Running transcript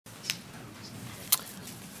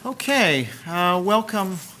Okay,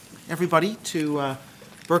 welcome everybody to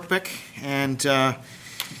Birkbeck and to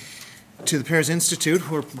the Pears Institute,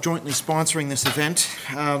 who are jointly sponsoring this event.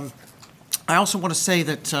 I also want to say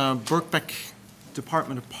that Birkbeck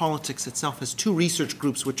Department of Politics itself has two research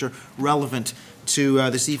groups which are relevant to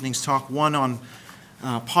this evening's talk. One on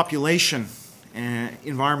population,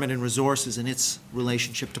 environment and resources and its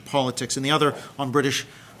relationship to politics, and the other on British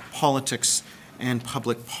politics and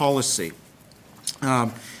public policy.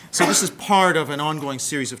 So this is part of an ongoing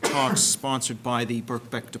series of talks sponsored by the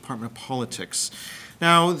Birkbeck Department of Politics.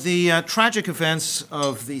 Now, the tragic events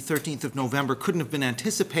of the 13th of November couldn't have been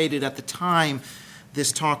anticipated at the time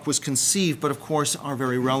this talk was conceived, but of course are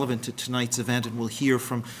very relevant to tonight's event, and we'll hear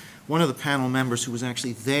from one of the panel members who was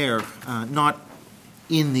actually there, not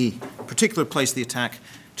in the particular place the attack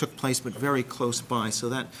took place, but very close by, so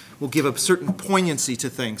that will give a certain poignancy to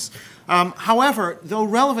things. However, though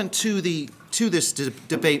relevant to this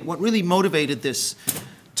debate, what really motivated this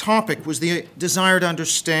topic was the desire to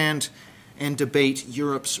understand and debate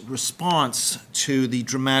Europe's response to the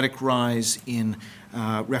dramatic rise in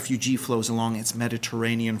refugee flows along its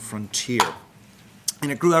Mediterranean frontier.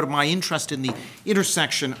 And it grew out of my interest in the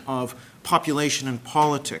intersection of population and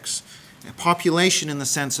politics. Population in the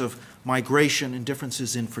sense of migration and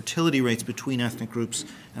differences in fertility rates between ethnic groups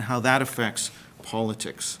and how that affects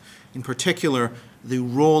politics. In particular, the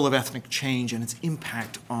role of ethnic change and its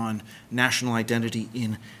impact on national identity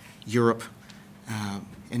in Europe,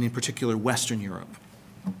 and in particular Western Europe.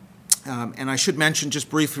 And I should mention just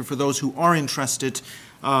briefly for those who are interested,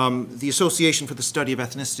 the Association for the Study of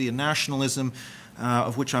Ethnicity and Nationalism,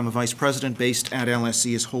 of which I'm a vice president based at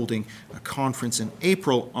LSE, is holding a conference in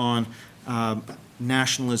April on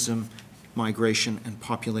nationalism, migration, and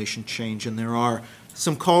population change. And there are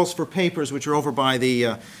some calls for papers which are over by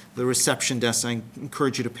the reception desk. I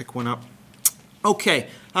encourage you to pick one up. Okay,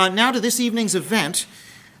 now to this evening's event.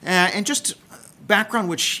 And just background,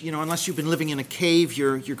 which, unless you've been living in a cave,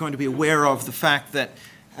 you're going to be aware of the fact that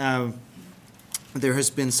there has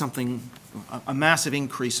been a massive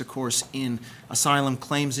increase, of course, in asylum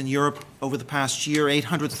claims in Europe over the past year,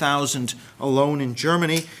 800,000 alone in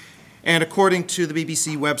Germany. And according to the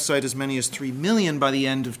BBC website, as many as 3 million by the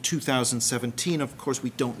end of 2017. Of course, we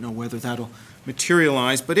don't know whether that'll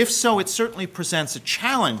materialize, but if so, it certainly presents a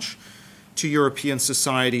challenge to European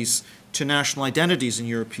societies, to national identities in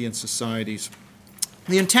European societies.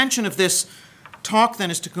 The intention of this talk, then,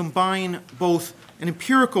 is to combine both an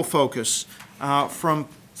empirical focus from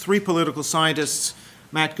three political scientists,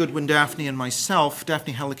 Matt Goodwin, Daphne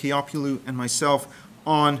Helikiopoulos, and myself,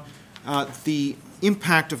 on the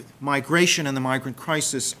impact of migration and the migrant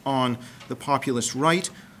crisis on the populist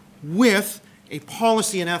right, with a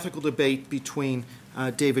policy and ethical debate between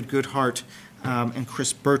David Goodhart and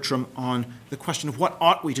Chris Bertram on the question of what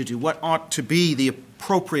ought we to do, what ought to be the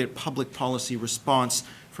appropriate public policy response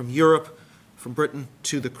from Europe, from Britain,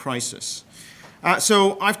 to the crisis.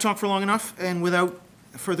 So I've talked for long enough, and without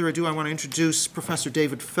further ado, I want to introduce Professor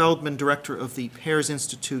David Feldman, Director of the Pears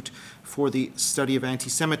Institute for the Study of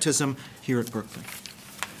Anti-Semitism here at Berkeley.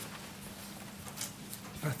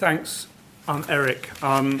 Thanks, Eric.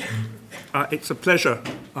 It's a pleasure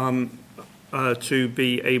to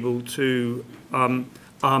be able to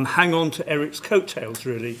hang on to Eric's coattails,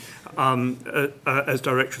 really, as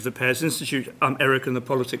Director of the Pears Institute. Eric and the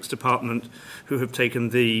Politics Department, who have taken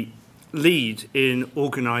the lead in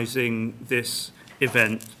organising this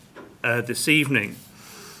event this evening.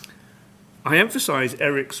 I emphasise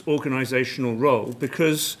Eric's organisational role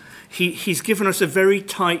because he's given us a very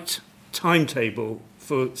tight timetable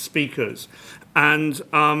for speakers, and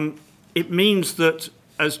it means that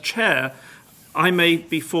as chair I may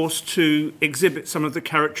be forced to exhibit some of the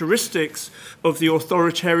characteristics of the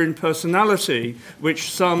authoritarian personality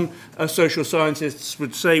which some social scientists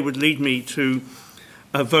would say would lead me to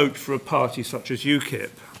vote for a party such as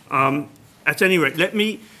UKIP. At any rate, let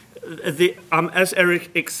me, as Eric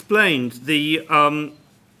explained, the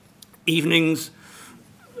evening's,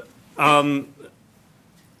 the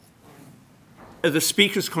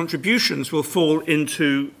speakers' contributions will fall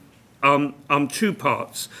into two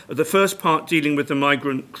parts. The first part dealing with the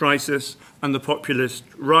migrant crisis and the populist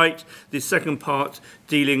right. The second part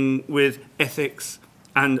dealing with ethics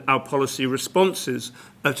and our policy responses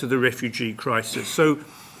to the refugee crisis. So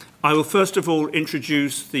I will first of all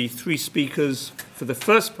introduce the three speakers for the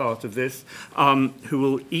first part of this, who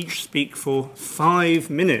will each speak for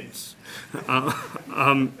 5 minutes.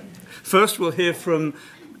 First we'll hear from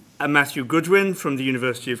Matthew Goodwin from the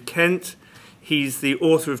University of Kent. He's the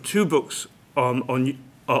author of 2 books on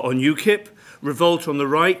UKIP. Revolt on the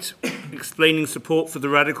Right, Explaining Support for the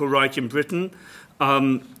Radical Right in Britain,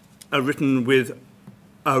 written with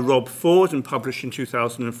Rob Ford and published in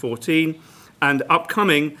 2014. And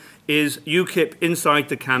upcoming is UKIP Inside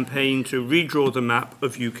the Campaign to Redraw the Map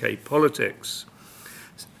of UK Politics.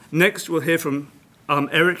 Next, we'll hear from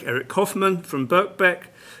Eric Kaufman from Birkbeck,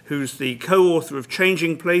 who's the co-author of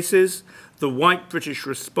Changing Places, The White British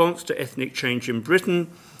Response to Ethnic Change in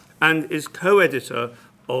Britain, and is co-editor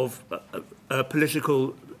of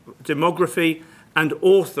Political Demography and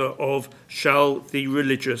author of Shall the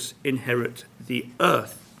Religious Inherit the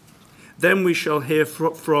Earth? Then we shall hear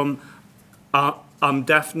from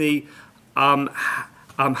Daphne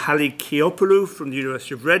Halikiopoulou from the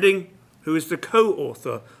University of Reading, who is the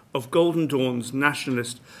co-author of Golden Dawn's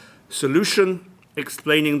Nationalist Solution,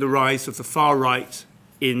 explaining the rise of the far right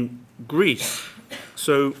in Greece.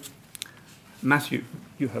 So, Matthew,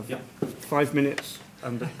 you have 5 minutes,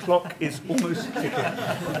 and the clock is almost ticking.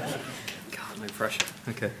 God, no pressure.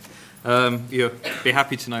 Okay. You'll be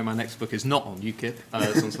happy to know my next book is not on UKIP,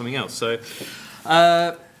 it's on something else. So,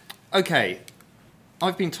 okay.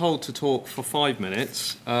 I've been told to talk for 5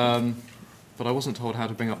 minutes, but I wasn't told how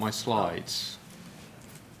to bring up my slides.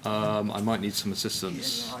 I might need some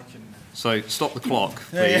assistance. Yeah, I can. So stop the clock,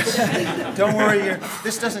 please. Don't worry,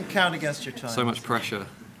 this doesn't count against your time. So much pressure.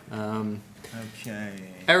 Okay.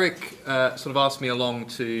 Eric sort of asked me along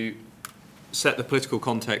to set the political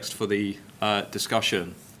context for the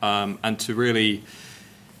discussion and to really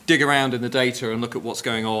dig around in the data and look at what's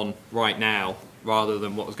going on right now rather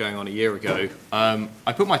than what was going on a year ago.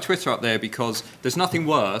 I put my Twitter up there because there's nothing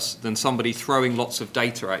worse than somebody throwing lots of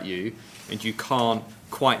data at you and you can't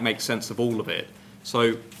quite make sense of all of it.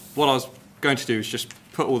 So what I was going to do is just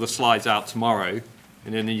put all the slides out tomorrow,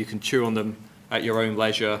 and then you can chew on them at your own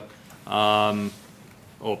leisure, or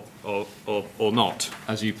not,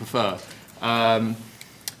 as you prefer.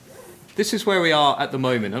 This is where we are at the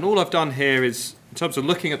moment, and all I've done here is, in terms of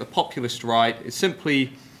looking at the populist right, is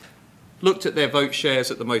simply looked at their vote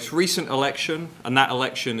shares at the most recent election, and that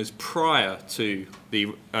election is prior to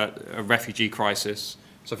the refugee crisis.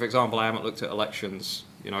 So, for example, I haven't looked at elections,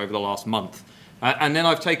 over the last month. And then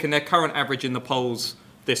I've taken their current average in the polls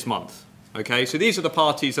this month. Okay, so these are the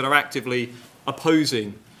parties that are actively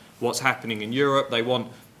opposing what's happening in Europe. They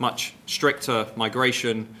want much stricter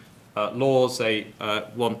migration laws. They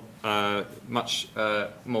want much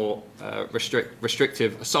more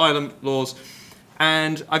restrictive asylum laws.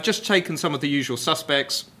 And I've just taken some of the usual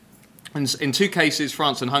suspects. And in 2 cases,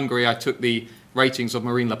 France and Hungary, I took the ratings of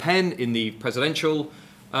Marine Le Pen in the presidential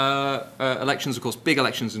elections, of course, big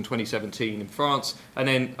elections in 2017 in France, and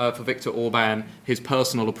then for Viktor Orban, his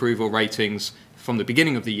personal approval ratings from the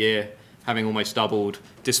beginning of the year having almost doubled,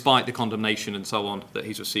 despite the condemnation and so on that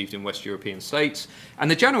he's received in West European states. And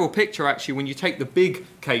the general picture, actually, when you take the big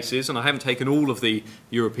cases, and I haven't taken all of the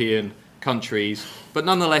European countries, but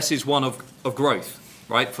nonetheless is one of growth,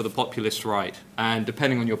 right, for the populist right. And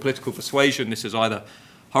depending on your political persuasion, this is either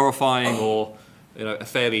horrifying or a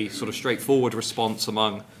fairly sort of straightforward response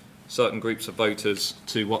among certain groups of voters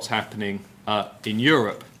to what's happening in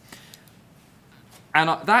Europe. And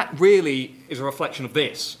that really is a reflection of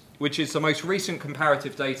this, which is the most recent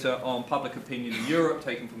comparative data on public opinion in Europe,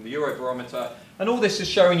 taken from the Eurobarometer. And all this is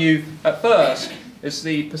showing you, at first, is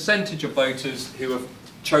the percentage of voters who have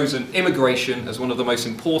chosen immigration as one of the most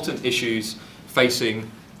important issues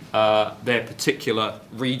facing their particular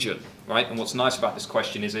region. Right? And what's nice about this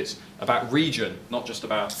question is it's about region, not just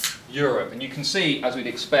about Europe. And you can see, as we'd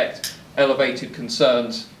expect, elevated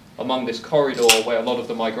concerns among this corridor where a lot of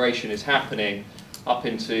the migration is happening up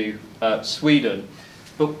into Sweden.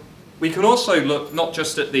 But we can also look not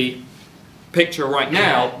just at the picture right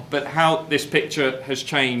now, but how this picture has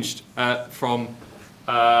changed from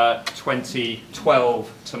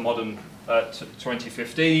 2012 to modern to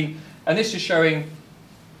 2015. And this is showing,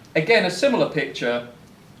 again, a similar picture,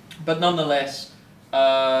 but nonetheless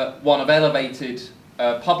one of elevated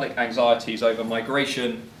public anxieties over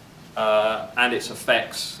migration and its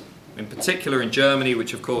effects, in particular in Germany,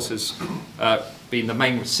 which of course has been the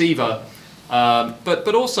main receiver,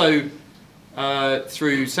 but also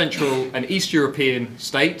through Central and East European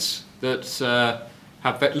states that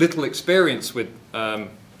have little experience with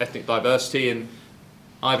ethnic diversity. And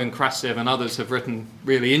Ivan Krastev and others have written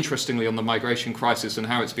really interestingly on the migration crisis and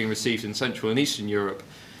how it's been received in Central and Eastern Europe.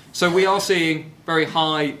 So we are seeing very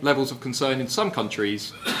high levels of concern in some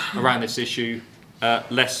countries around this issue,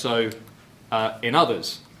 less so in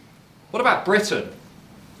others. What about Britain?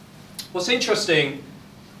 What's interesting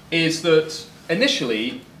is that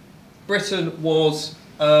initially Britain was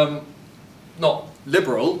not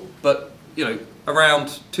liberal, but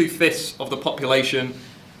around 2/5 of the population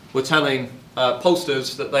were telling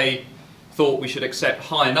pollsters that they thought we should accept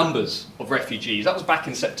higher numbers of refugees. That was back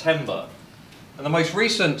in September. And the most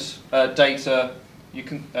recent data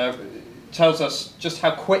tells us just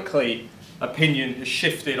how quickly opinion has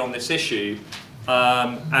shifted on this issue,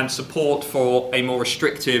 and support for a more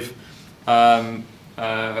restrictive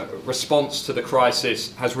response to the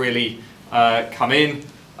crisis has really come in.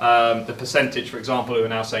 The percentage, for example, who are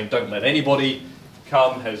now saying don't let anybody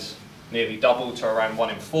come has nearly doubled to around 1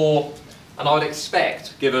 in 4. And I would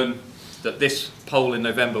expect, given that this poll in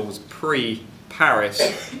November was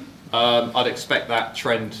pre-Paris, I'd expect that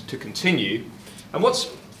trend to continue. And what's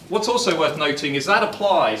also worth noting is that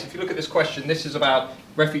applies, if you look at this question, this is about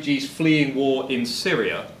refugees fleeing war in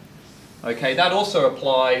Syria. Okay, that also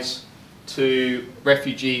applies to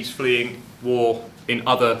refugees fleeing war in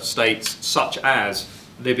other states such as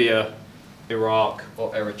Libya, Iraq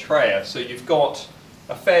or Eritrea. So you've got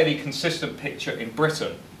a fairly consistent picture in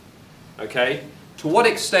Britain. Okay, to what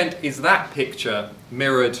extent is that picture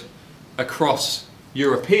mirrored across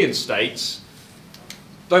European states?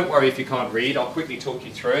 Don't worry if you can't read, I'll quickly talk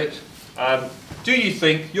you through it. Do you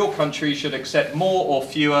think your country should accept more or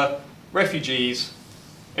fewer refugees,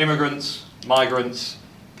 immigrants, migrants,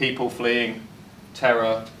 people fleeing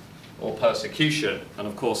terror or persecution? And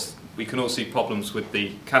of course, we can all see problems with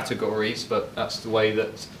the categories, but that's the way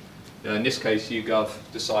that, in this case, YouGov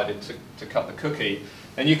decided to cut the cookie.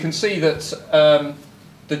 And you can see that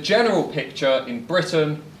the general picture in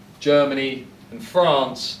Britain, Germany, and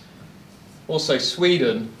France, also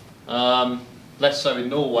Sweden, less so in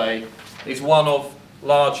Norway, is one of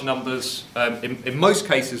large numbers, in most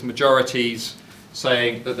cases majorities,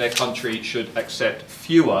 saying that their country should accept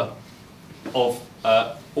fewer of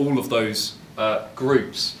all of those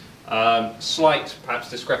groups. Slight, perhaps,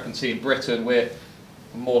 discrepancy in Britain. We're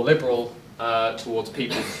more liberal towards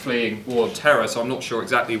people fleeing war and terror, so I'm not sure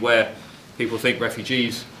exactly where people think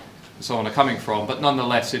refugees and so on are coming from, but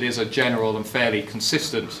nonetheless it is a general and fairly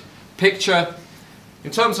consistent picture. In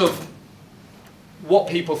terms of what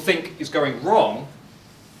people think is going wrong,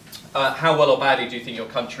 how well or badly do you think your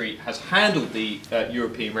country has handled the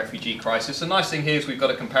European refugee crisis? The nice thing here is we've got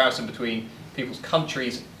a comparison between people's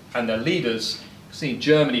countries and their leaders. See, in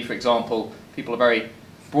Germany, for example, people are very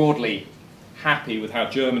broadly happy with how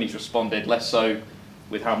Germany's responded, less so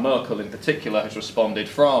with how Merkel in particular has responded.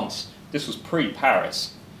 France, this was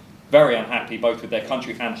pre-Paris, very unhappy both with their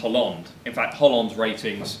country and Holland. In fact, Holland's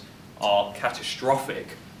ratings are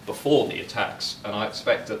catastrophic before the attacks, and I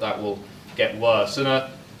expect that that will get worse. And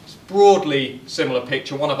a broadly similar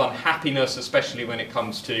picture, one of unhappiness, especially when it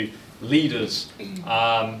comes to leaders.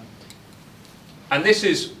 And this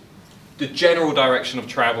is the general direction of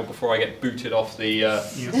travel before I get booted off the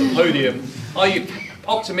podium. Are you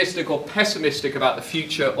optimistic or pessimistic about the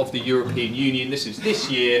future of the European Union? This is this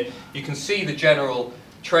year. You can see the general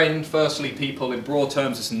trend. Firstly, people in broad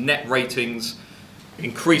terms as net ratings,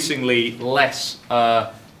 increasingly less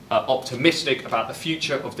optimistic about the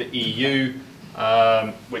future of the EU,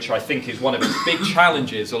 which I think is one of its big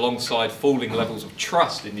challenges alongside falling levels of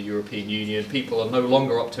trust in the European Union. People are no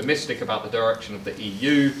longer optimistic about the direction of the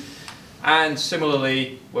EU. And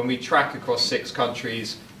similarly, when we track across 6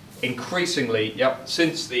 countries, increasingly,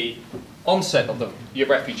 since the onset of the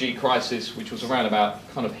refugee crisis, which was around about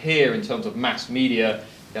kind of here in terms of mass media,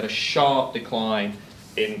 you had a sharp decline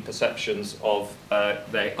in perceptions of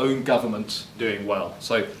their own government doing well.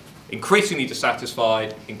 So increasingly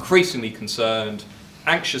dissatisfied, increasingly concerned,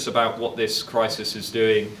 anxious about what this crisis is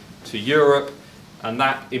doing to Europe, and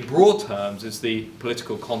that, in broad terms, is the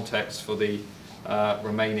political context for the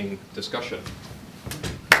remaining discussion.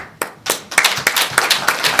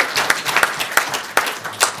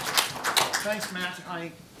 Thanks, Matt.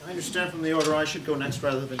 I understand from the order I should go next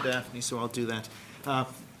rather than Daphne, so I'll do that.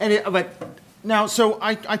 But now, so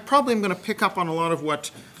I probably am going to pick up on a lot of what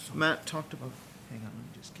Matt talked about. Hang on, let me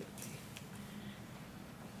just get the...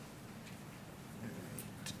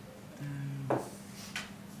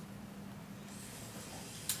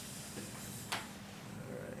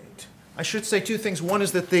 I should say 2 things. One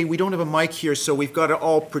is that we don't have a mic here, so we've got to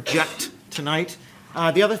all project tonight.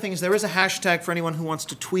 The other thing is there is a hashtag for anyone who wants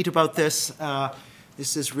to tweet about this.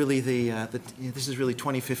 This is really this is really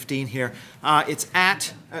 2015 here. It's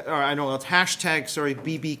it's hashtag,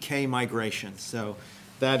 BBK migration. So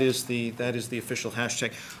that is the official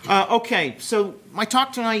hashtag. Okay, so my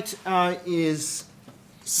talk tonight is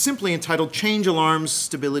simply entitled "Change Alarms,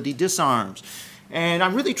 Stability Disarms." And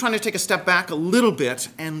I'm really trying to take a step back a little bit,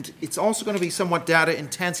 and it's also going to be somewhat data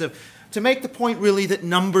intensive, to make the point really that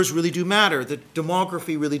numbers really do matter, that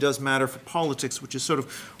demography really does matter for politics, which is sort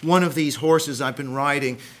of one of these horses I've been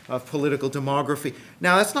riding of political demography.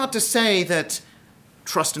 Now, that's not to say that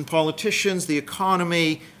trust in politicians, the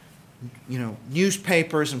economy,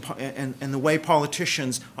 newspapers and the way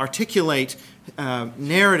politicians articulate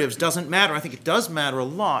narratives doesn't matter. I think it does matter a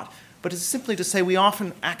lot. But it's simply to say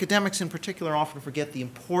academics in particular, often forget the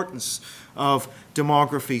importance of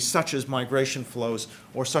demography, such as migration flows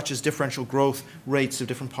or such as differential growth rates of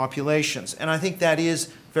different populations. And I think that is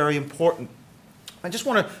very important. I just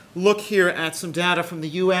want to look here at some data from the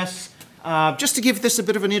US, just to give this a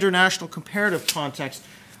bit of an international comparative context.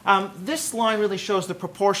 This line really shows the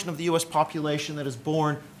proportion of the US population that is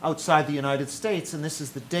born outside the United States, and this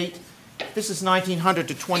is the date. This is 1900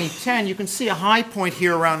 to 2010. You can see a high point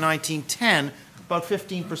here around 1910, about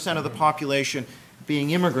 15% of the population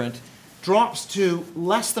being immigrant, drops to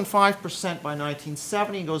less than 5% by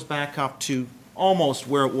 1970 and goes back up to almost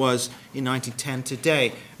where it was in 1910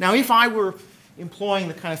 today. Now, if I were employing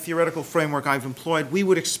the kind of theoretical framework I've employed, we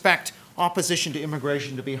would expect opposition to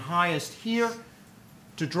immigration to be highest here,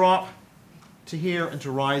 to drop to here, and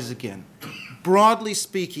to rise again. Broadly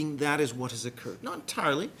speaking, that is what has occurred. Not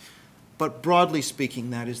entirely, but broadly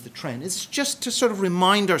speaking, that is the trend. It's just to sort of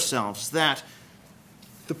remind ourselves that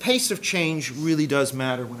the pace of change really does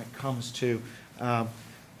matter when it comes to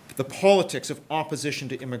the politics of opposition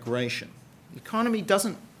to immigration. The economy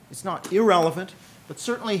it's not irrelevant, but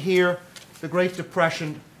certainly here, the Great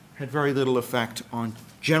Depression had very little effect on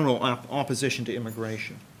general opposition to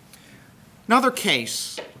immigration. Another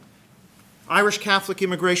case, Irish Catholic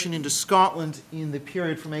immigration into Scotland in the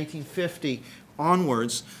period from 1850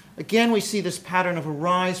 onwards. Again, we see this pattern of a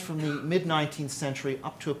rise from the mid-19th century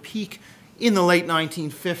up to a peak in the late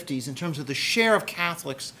 1950s in terms of the share of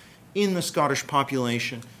Catholics in the Scottish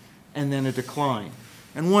population, and then a decline.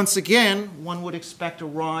 And once again, one would expect a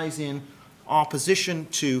rise in opposition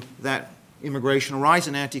to that immigration, a rise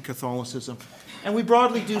in anti-Catholicism. And we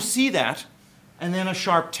broadly do see that, and then a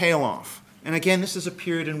sharp tail off. And again, this is a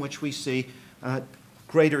period in which we see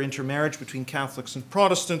greater intermarriage between Catholics and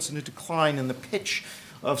Protestants and a decline in the pitch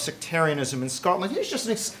of sectarianism in Scotland. Here's just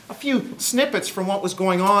a few snippets from what was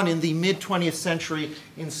going on in the mid-20th century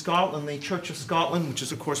in Scotland. The Church of Scotland, which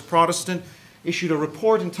is of course Protestant, issued a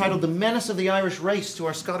report entitled "The Menace of the Irish Race to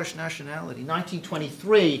Our Scottish Nationality."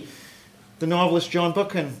 1923, the novelist John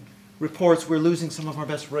Buchan reports we're losing some of our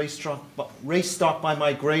best race stock by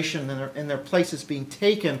migration, and their place is being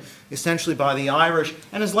taken essentially by the Irish.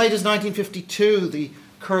 And as late as 1952, the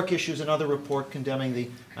Kirk issues another report condemning the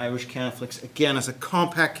Irish Catholics, again as a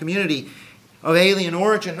compact community of alien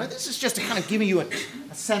origin. Now, this is just to kind of give you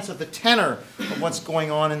a sense of the tenor of what's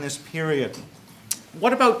going on in this period.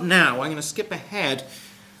 What about now? I'm going to skip ahead.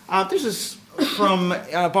 This is from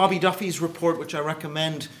Bobby Duffy's report, which I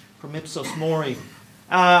recommend, from Ipsos Mori.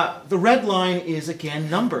 The red line is,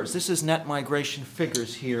 again, numbers. This is net migration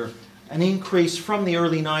figures here. An increase from the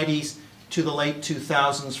early 90s to the late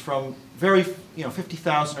 2000s from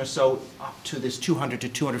 50,000 or so up to this 200 to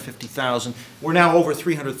 250,000. We're now over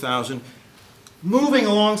 300,000. Moving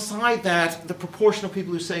alongside that, the proportion of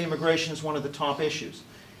people who say immigration is one of the top issues.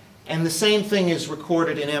 And the same thing is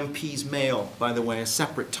recorded in MP's Mail, by the way, a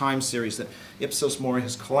separate time series that Ipsos Mori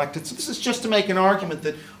has collected. So this is just to make an argument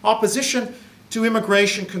that opposition to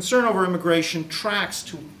immigration, concern over immigration, tracks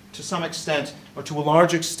to some extent, or to a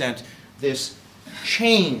large extent, this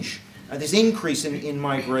change, this increase in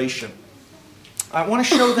migration. I want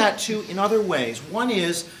to show that too in other ways. One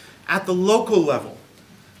is at the local level.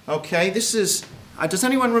 Okay, this is, does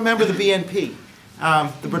anyone remember the BNP,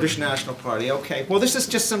 the British National Party? Okay, well this is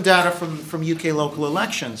just some data from UK local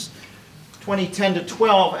elections. 2010 to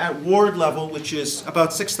 12 at ward level, which is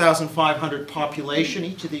about 6,500 population,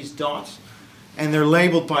 each of these dots, and they're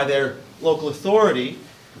labeled by their local authority.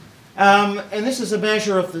 And this is a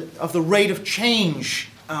measure of the rate of change,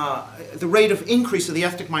 the rate of increase of the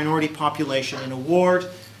ethnic minority population in a ward,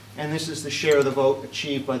 and this is the share of the vote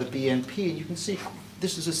achieved by the BNP. And you can see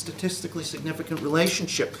this is a statistically significant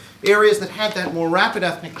relationship. Areas that had that more rapid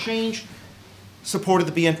ethnic change supported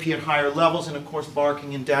the BNP at higher levels, and of course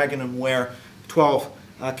Barking and Dagenham, where 12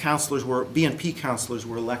 BNP councillors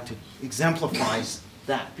were elected, exemplifies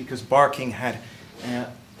that, because Barking had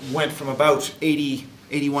went from about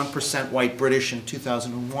 81% white British in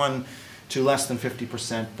 2001 to less than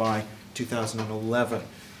 50% by 2011.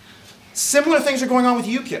 Similar things are going on with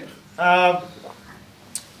UKIP.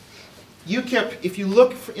 UKIP, if you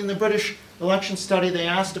look in the British election study, they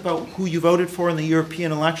asked about who you voted for in the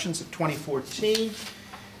European elections of 2014.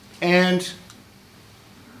 And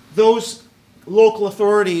those local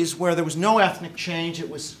authorities where there was no ethnic change, it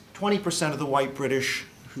was 20% of the white British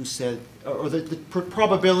who said, or the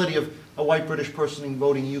probability of a white British person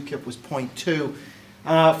voting UKIP was 0.2.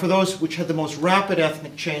 For those which had the most rapid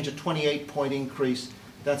ethnic change, a 28-point increase,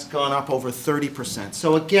 that's gone up over 30%.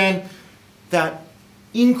 So again, that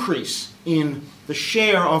increase in the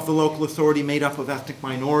share of the local authority made up of ethnic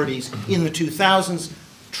minorities in the 2000s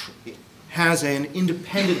has an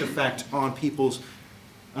independent effect on people's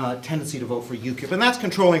tendency to vote for UKIP. And that's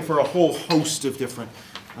controlling for a whole host of different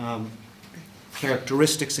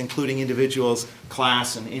characteristics, including individuals,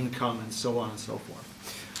 class, and income, and so on and so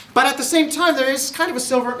forth. But at the same time, there is kind of a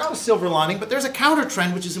silver, not a silver lining, but there's a counter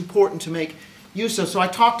trend which is important to make use of. So I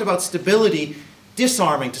talked about stability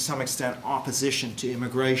disarming to some extent opposition to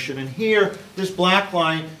immigration. And here, this black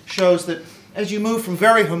line shows that as you move from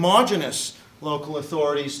very homogenous local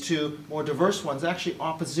authorities to more diverse ones, actually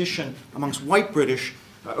opposition amongst white British,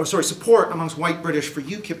 support amongst white British for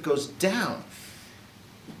UKIP goes down.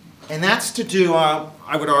 And that's to do,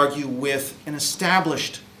 I would argue, with an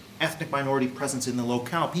established ethnic minority presence in the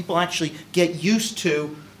locale. People actually get used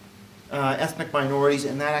to ethnic minorities,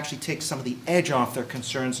 and that actually takes some of the edge off their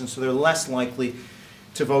concerns, and so they're less likely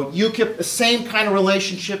to vote UKIP. The same kind of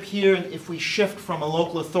relationship here, and if we shift from a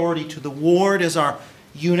local authority to the ward as our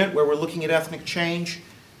unit where we're looking at ethnic change,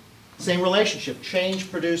 same relationship.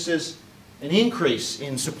 Change produces an increase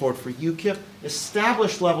in support for UKIP.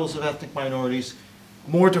 Established levels of ethnic minorities,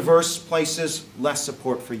 more diverse places, less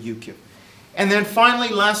support for UKIP. And then finally,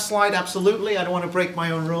 last slide, absolutely, I don't want to break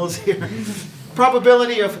my own rules here.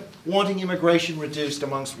 Probability of wanting immigration reduced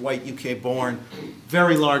amongst white UK-born,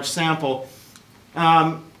 very large sample.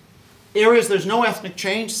 Areas there's no ethnic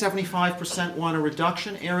change, 75% want a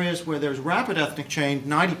reduction. Areas where there's rapid ethnic change,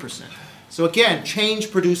 90%. So again,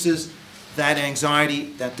 change produces that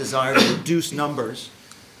anxiety, that desire to reduce numbers.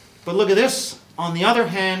 But look at this. On the other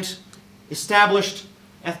hand, established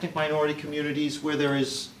ethnic minority communities where there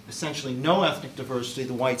is essentially no ethnic diversity,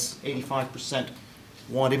 the whites, 85%,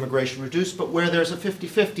 want immigration reduced, but where there's a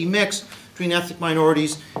 50-50 mix between ethnic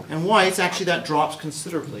minorities and whites, actually that drops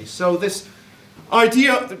considerably. So this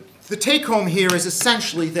idea, the take-home here is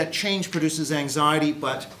essentially that change produces anxiety,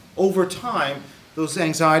 but over time, those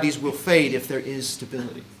anxieties will fade if there is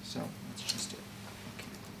stability. So that's just it.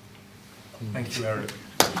 Thank you, Eric.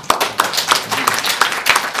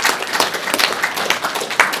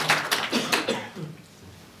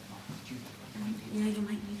 Yeah, you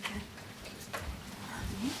might need that.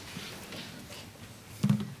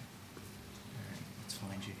 Let's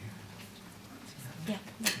find you here. Yeah,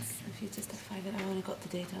 that's, if you just have 5, I've only got the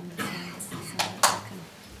data on the slides, so I can.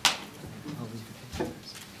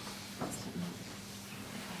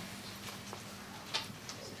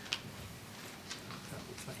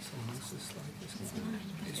 It's mine,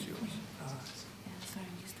 but it's yours. Yeah, sorry,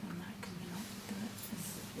 I'm used to a Mac. Can we not do it as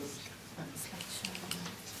slideshow?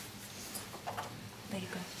 There you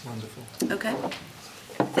go. Wonderful. Okay.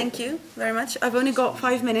 Thank you very much. I've only got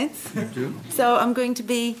 5 minutes, so I'm going to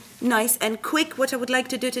be nice and quick. What I would like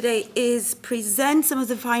to do today is present some of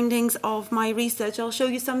the findings of my research. I'll show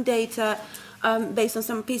you some data based on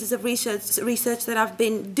some pieces of research that I've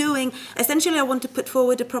been doing. Essentially, I want to put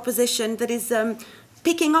forward a proposition that is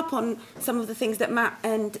picking up on some of the things that Matt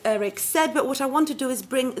and Eric said, but what I want to do is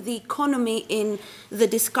bring the economy in the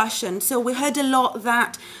discussion. So we heard a lot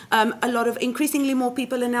that increasingly more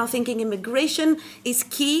people are now thinking immigration is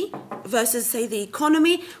key versus, say, the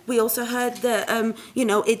economy. We also heard that,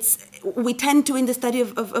 we tend to, in the study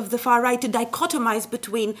of the far right, to dichotomize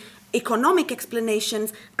between economic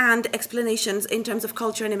explanations and explanations in terms of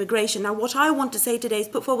culture and immigration. Now, what I want to say today is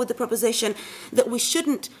put forward the proposition that we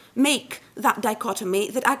shouldn't make that dichotomy,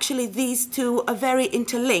 that actually these two are very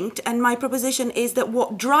interlinked, and my proposition is that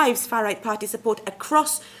what drives far-right party support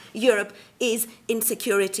across Europe is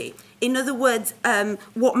insecurity. In other words,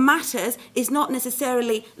 what matters is not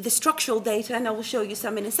necessarily the structural data, and I will show you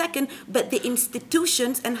some in a second, but the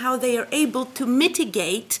institutions and how they are able to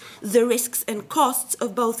mitigate the risks and costs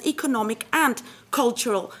of both economic and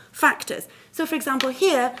cultural factors. So, for example,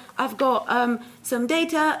 here I've got some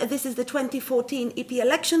data. This is the 2014 EP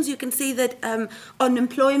elections. You can see that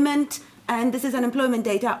unemployment, and this is unemployment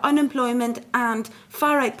data, unemployment and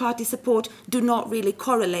far-right party support do not really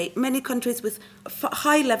correlate. Many countries with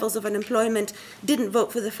high levels of unemployment didn't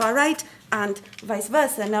vote for the far-right, and vice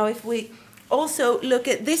versa. Now, if we also look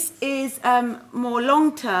at, this is more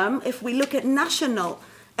long-term, if we look at national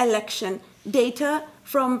election data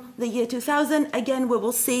from the year 2000, again, we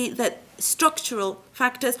will see that structural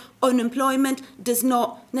factors, unemployment, does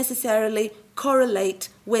not necessarily correlate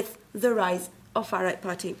with the rise of far-right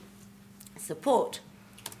party support.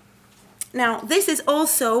 Now, this is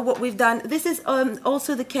also what we've done. This is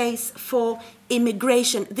also the case for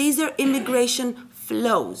immigration. These are immigration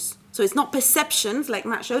flows. So it's not perceptions like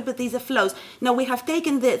Matt showed, but these are flows. Now, we have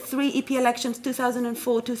taken the 3 EP elections,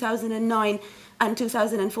 2004, 2009, and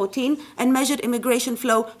 2014, and measured immigration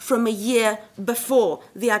flow from a year before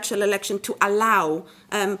the actual election to allow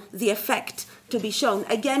the effect to be shown.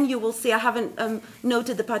 Again, you will see, I haven't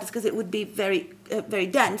noted the parties because it would be very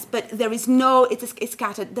dense, but there is no, it's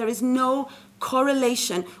scattered, there is no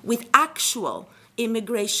correlation with actual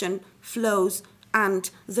immigration flows and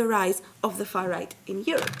the rise of the far right in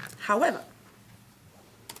Europe. However,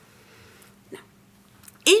 now,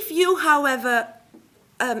 if you, however,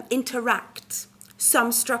 interact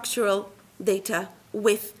some structural data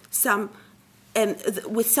with some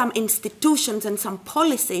institutions and some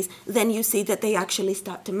policies, then you see that they actually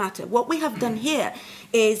start to matter. What we have done here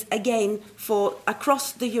is, again, for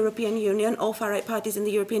across the European Union, all far-right parties in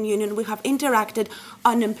the European Union, we have interacted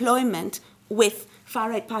unemployment with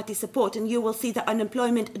far-right party support, and you will see that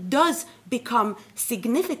unemployment does become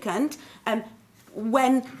significant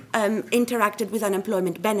when interacted with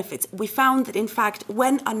unemployment benefits. We found that, in fact,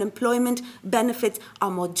 when unemployment benefits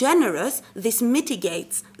are more generous, this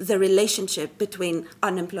mitigates the relationship between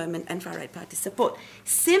unemployment and far-right party support.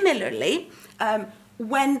 Similarly,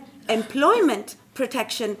 when employment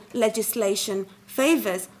protection legislation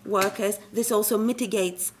favors workers, this also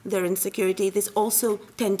mitigates their insecurity. This also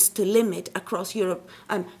tends to limit across Europe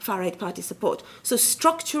far-right party support. So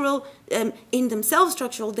structural, in themselves,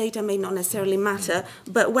 structural data may not necessarily matter,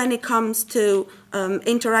 but when it comes to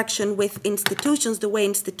interaction with institutions, the way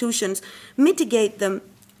institutions mitigate them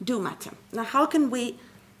do matter. Now, how can we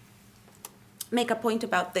make a point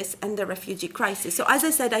about this and the refugee crisis? So as I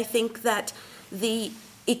said, I think that the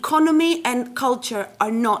economy and culture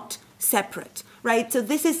are not separate, right? So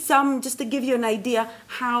this is just to give you an idea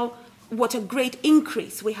what a great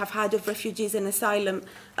increase we have had of refugees and asylum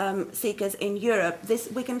seekers in Europe.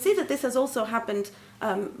 We can see that this has also happened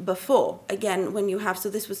before, again, when you have, so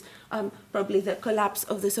this was probably the collapse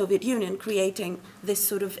of the Soviet Union creating this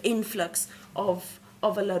sort of influx of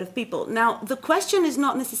a lot of people. Now, the question is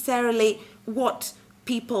not necessarily what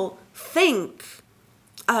people think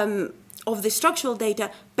of the structural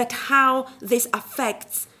data, but how this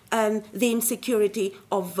affects the insecurity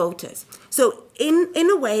of voters. So in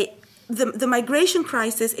a way, the migration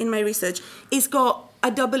crisis in my research is got a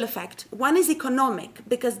double effect. One is economic,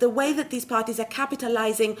 because the way that these parties are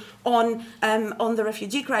capitalizing on the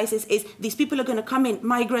refugee crisis is these people are going to come in,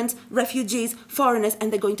 migrants, refugees, foreigners,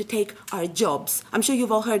 and they're going to take our jobs. I'm sure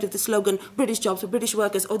you've all heard of the slogan, British jobs or British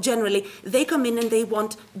workers, or generally, they come in and they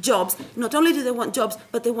want jobs. Not only do they want jobs,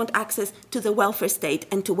 but they want access to the welfare state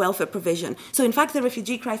and to welfare provision. So in fact, the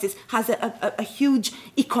refugee crisis has a huge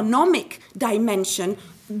economic dimension.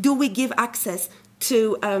 Do we give access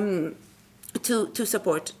to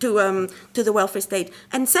support, to the welfare state?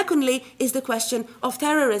 And secondly is the question of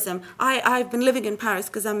terrorism. I've been living in Paris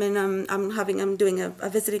because I'm doing a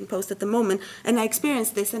visiting post at the moment, and I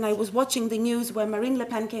experienced this, and I was watching the news where Marine Le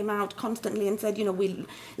Pen came out constantly and said, we're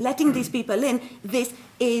letting these people in. This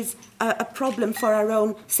is a problem for our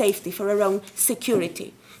own safety, for our own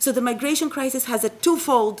security. So the migration crisis has a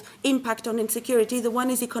twofold impact on insecurity. The one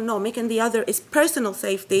is economic and the other is personal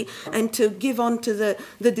safety. And to give on to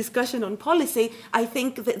the discussion on policy, I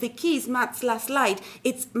think that the key is Matt's last slide.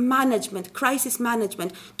 It's management, crisis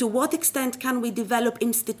management. To what extent can we develop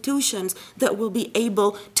institutions that will be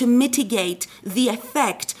able to mitigate the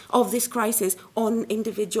effect of this crisis on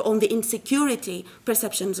the insecurity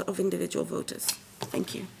perceptions of individual voters?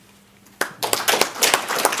 Thank you.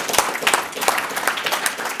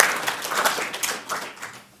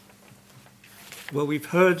 Well, we've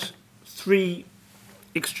heard 3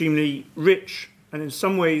 extremely rich, and in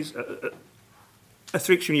some ways,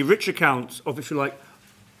 3 extremely rich accounts of, if you like,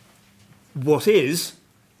 what is,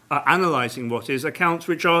 analysing what is, accounts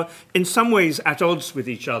which are in some ways at odds with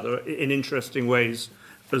each other in interesting ways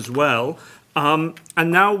as well. And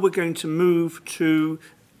now we're going to move to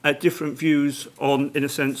different views on, in a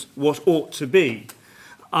sense, what ought to be.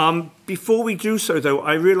 Before we do so, though,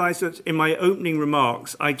 I realise that in my opening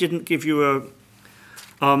remarks, I didn't give you a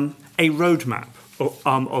roadmap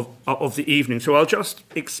of the evening. So I'll just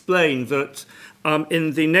explain that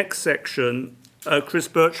in the next section, Chris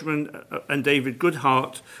Birchman and David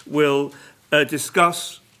Goodhart will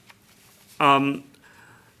discuss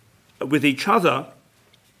with each other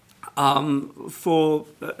for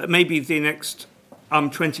maybe the next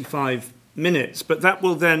 25 minutes, but that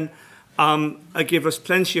will then give us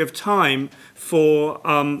plenty of time for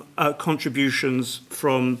contributions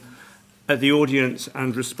from the audience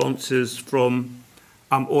and responses from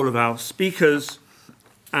all of our speakers,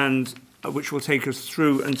 and which will take us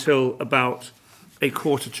through until about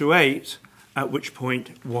 7:45, at which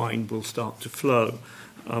point wine will start to flow,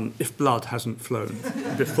 if blood hasn't flown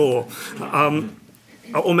before,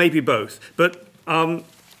 or maybe both. But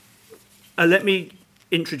let me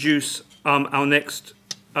introduce our next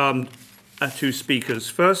two speakers.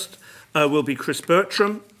 First will be Chris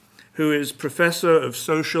Bertram, who is Professor of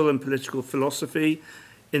Social and Political Philosophy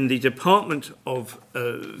in the Department of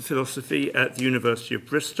Philosophy at the University of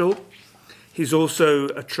Bristol. He's also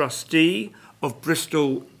a trustee of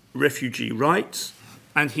Bristol Refugee Rights,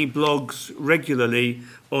 and he blogs regularly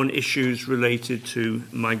on issues related to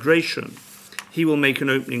migration. He will make an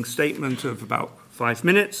opening statement of about 5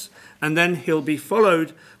 minutes, and then he'll be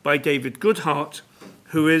followed by David Goodhart,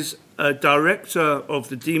 who is a director of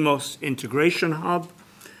the Demos Integration Hub,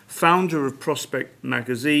 founder of Prospect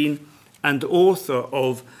Magazine, and author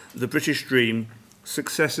of The British Dream,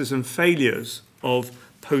 Successes and Failures of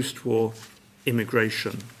Post-War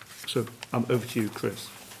Immigration. So over to you, Chris.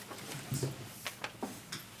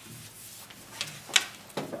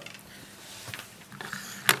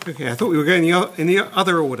 Okay, I thought we were going in the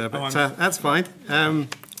other order, but that's fine.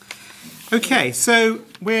 Okay, so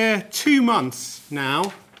we're 2 months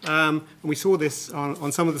now, and we saw this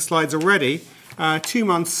on some of the slides already, 2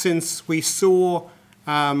 months since we saw,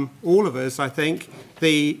 all of us, I think,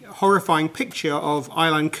 the horrifying picture of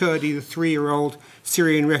Aylan Kurdi, the 3-year-old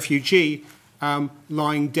Syrian refugee,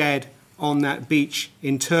 lying dead on that beach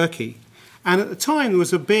in Turkey. And at the time, there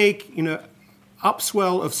was a big,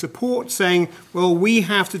 upswell of support saying, well, we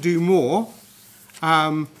have to do more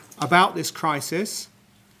about this crisis.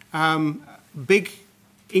 Big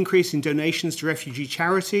increase in donations to refugee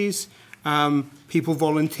charities, people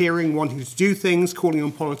volunteering, wanting to do things, calling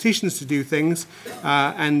on politicians to do things,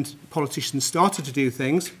 and politicians started to do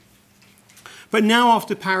things. But now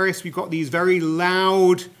after Paris, we've got these very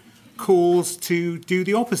loud calls to do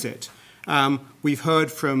the opposite. We've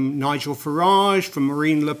heard from Nigel Farage, from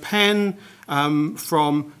Marine Le Pen,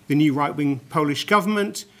 from the new right-wing Polish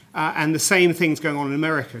government, and the same things going on in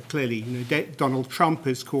America, clearly. Donald Trump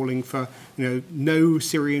is calling for no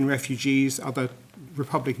Syrian refugees, other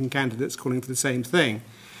Republican candidates calling for the same thing.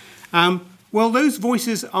 Well, those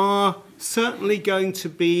voices are certainly going to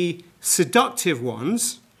be seductive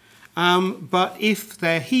ones, but if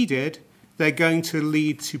they're heeded, they're going to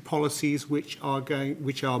lead to policies which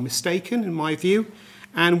are mistaken, in my view,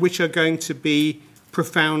 and which are going to be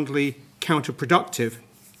profoundly counterproductive.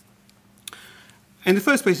 In the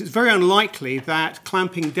first place, it's very unlikely that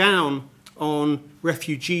clamping down on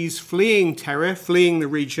refugees fleeing terror, fleeing the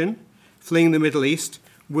region, fleeing the Middle East,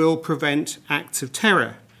 will prevent acts of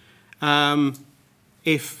terror.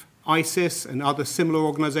 If ISIS and other similar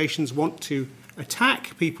organizations want to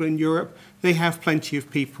attack people in Europe, they have plenty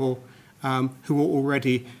of people who are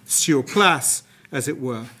already sur place, as it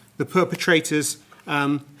were. The perpetrators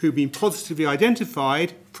who've been positively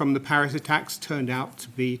identified from the Paris attacks turned out to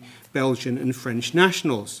be Belgian and French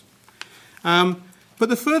nationals. But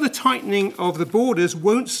the further tightening of the borders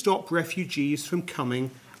won't stop refugees from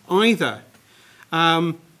coming either.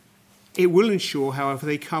 It will ensure, however,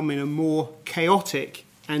 they come in a more chaotic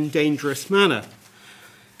and dangerous manner.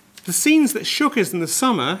 The scenes that shook us in the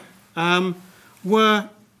summer were,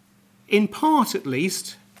 in part at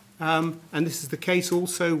least, and this is the case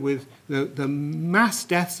also with the mass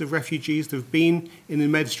deaths of refugees that have been in the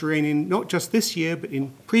Mediterranean, not just this year, but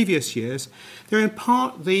in previous years, they're in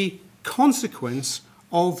part the consequence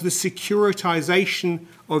of the securitization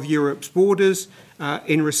of Europe's borders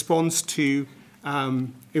in response to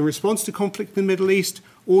conflict in the Middle East,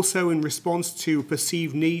 also in response to a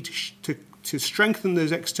perceived need to strengthen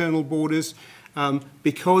those external borders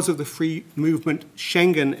because of the free movement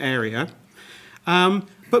Schengen area.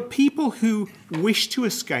 But people who wish to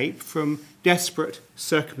escape from desperate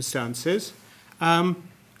circumstances,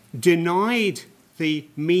 denied the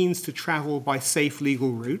means to travel by safe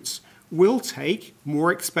legal routes, will take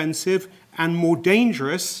more expensive and more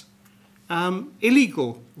dangerous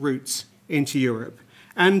illegal routes into Europe.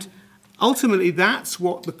 And ultimately, that's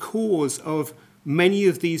what the cause of many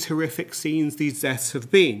of these horrific scenes, these deaths have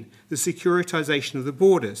been, the securitization of the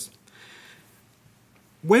borders.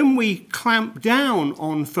 When we clamp down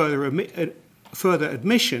on further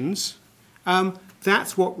admissions,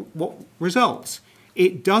 that's what results.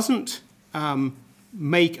 It doesn't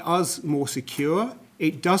make us more secure.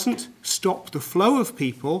 It doesn't stop the flow of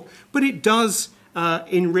people, but it does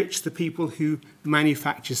enrich the people who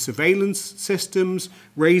manufacture surveillance systems,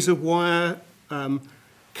 razor wire,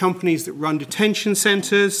 companies that run detention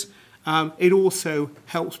centres. It also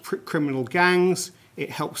helps criminal gangs.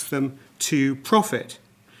 It helps them to profit.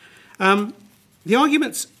 The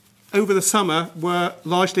arguments over the summer were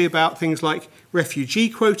largely about things like refugee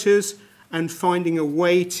quotas and finding a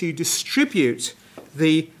way to distribute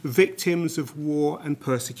the victims of war and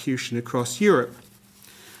persecution across Europe.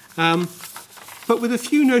 But with a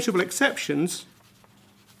few notable exceptions,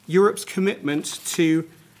 Europe's commitment to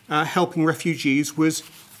helping refugees was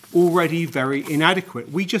already very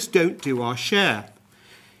inadequate. We just don't do our share.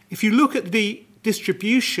 If you look at the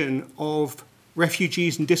distribution of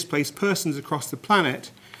refugees and displaced persons across the planet,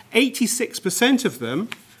 86% of them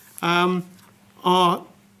are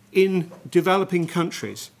in developing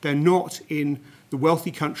countries. They're not in the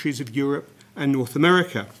wealthy countries of Europe and North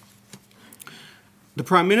America. The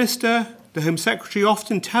Prime Minister, the Home Secretary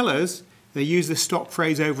often tell us, they use this stock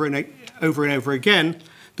phrase over and over again,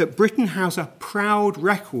 that Britain has a proud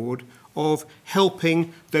record of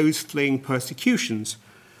helping those fleeing persecutions.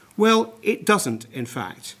 Well, it doesn't, in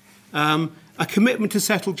fact. A commitment to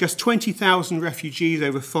settle just 20,000 refugees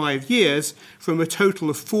over 5 years from a total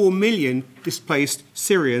of 4 million displaced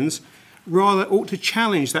Syrians rather ought to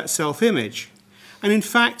challenge that self-image. And in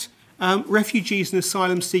fact, refugees and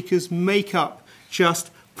asylum seekers make up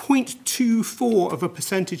just 0.24 of a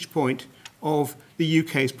percentage point of the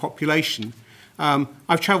UK's population.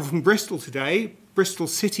 I've travelled from Bristol today. Bristol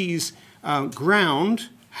City's ground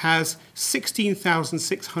has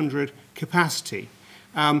 16,600 capacity.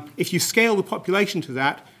 If you scale the population to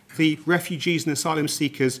that, the refugees and asylum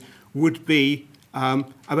seekers would be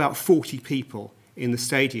about 40 people in the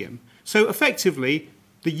stadium. So effectively,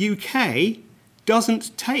 the UK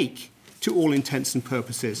doesn't take, to all intents and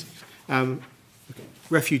purposes,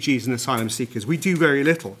 refugees and asylum seekers. We do very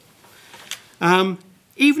little.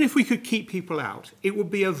 Even if we could keep people out, it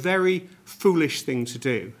would be a very foolish thing to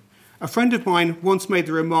do. A friend of mine once made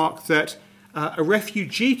the remark that a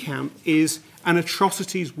refugee camp is an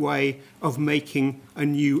atrocity's way of making a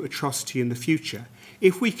new atrocity in the future.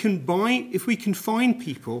 If we can find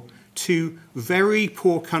people to very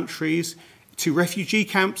poor countries, to refugee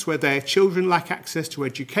camps where their children lack access to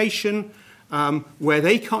education, where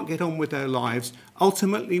they can't get on with their lives,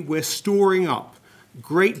 ultimately we're storing up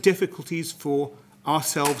great difficulties for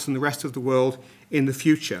ourselves and the rest of the world in the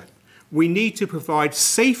future. We need to provide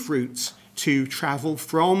safe routes to travel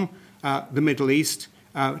from the Middle East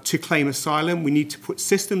to claim asylum. We need to put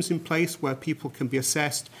systems in place where people can be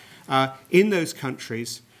assessed in those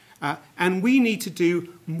countries. And we need to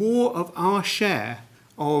do more of our share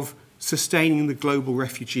of sustaining the global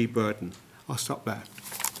refugee burden. I'll stop there.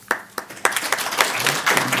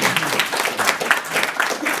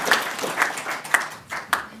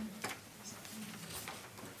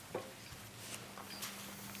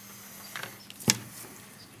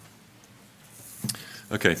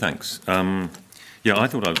 Okay, thanks. Yeah, I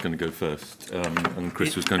thought I was going to go first, and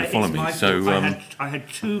Chris was going to follow me. So I had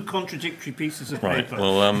two contradictory pieces of right. paper.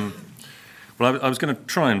 Well, I was going to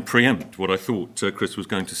try and preempt what I thought Chris was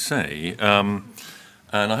going to say, and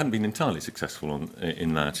I hadn't been entirely successful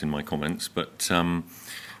in that in my comments, but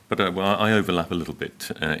I overlap a little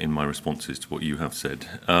bit in my responses to what you have said.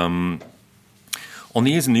 On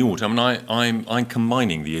the is and the ought, I mean, I'm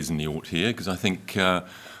combining the is and the ought here because I think,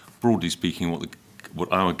 broadly speaking, what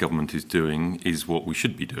our government is doing is what we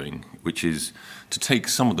should be doing, which is to take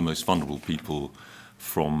some of the most vulnerable people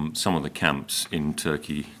from some of the camps in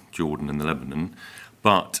Turkey, Jordan and Lebanon,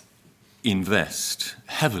 but invest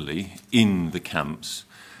heavily in the camps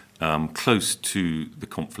close to the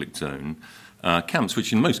conflict zone, camps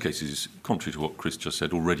which in most cases, contrary to what Chris just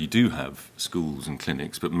said, already do have schools and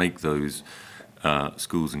clinics, but make those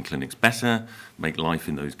schools and clinics better, make life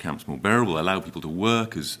in those camps more bearable, allow people to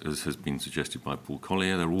work, as has been suggested by Paul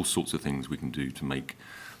Collier. There are all sorts of things we can do to make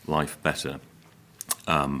life better,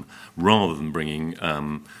 rather than bringing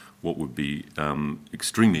what would be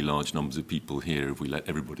extremely large numbers of people here if we let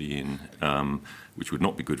everybody in, which would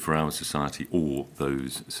not be good for our society or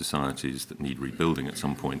those societies that need rebuilding at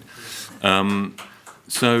some point.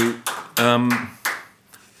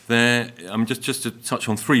 Just to touch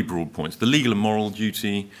on three broad points. The legal and moral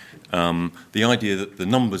duty, the idea that the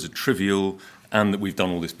numbers are trivial and that we've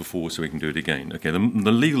done all this before so we can do it again. Okay, the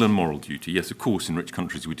legal and moral duty, yes, of course, in rich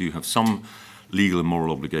countries we do have some legal and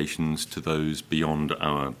moral obligations to those beyond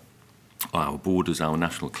our borders, our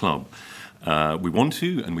national club. We want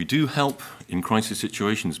to, and we do help in crisis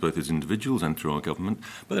situations, both as individuals and through our government,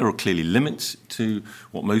 but there are clearly limits to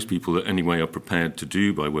what most people anyway are prepared to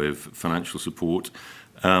do by way of financial support.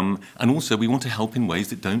 And also we want to help in ways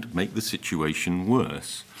that don't make the situation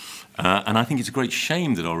worse. And I think it's a great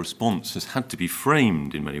shame that our response has had to be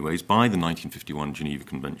framed in many ways by the 1951 Geneva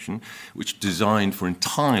Convention, which designed for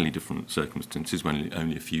entirely different circumstances when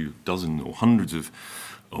only a few dozen or hundreds of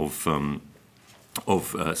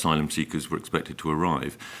of asylum seekers were expected to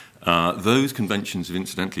arrive. Those conventions have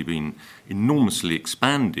incidentally been enormously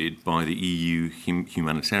expanded by the EU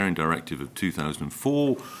Humanitarian Directive of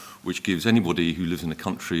 2004, which gives anybody who lives in a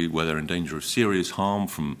country where they're in danger of serious harm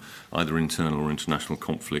from either internal or international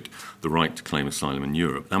conflict the right to claim asylum in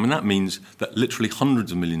Europe. I mean, that means that literally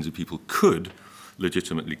hundreds of millions of people could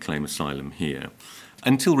legitimately claim asylum here.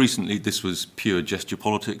 Until recently, this was pure gesture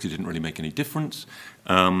politics. It didn't really make any difference.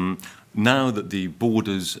 Now that the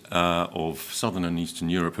borders of southern and eastern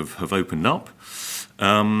Europe have opened up,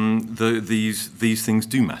 these things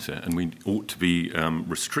do matter, and we ought to be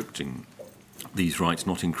restricting these rights,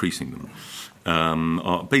 not increasing them.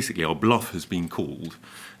 Basically, our bluff has been called.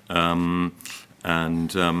 But I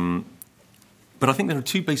think there are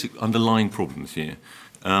two basic underlying problems here.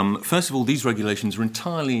 First of all, these regulations are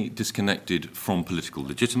entirely disconnected from political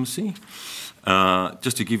legitimacy.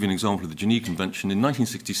 Just to give you an example of the Geneva Convention, in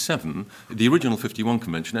 1967, the original 51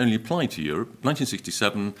 Convention only applied to Europe.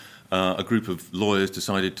 1967, a group of lawyers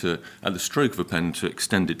decided to, at the stroke of a pen, to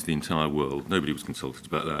extend it to the entire world. Nobody was consulted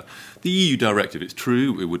about that. The EU directive, it's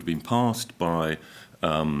true, it would have been passed by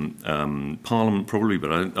Parliament probably,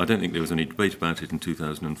 but I don't think there was any debate about it in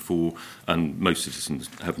 2004, and most citizens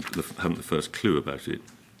haven't the first clue about it.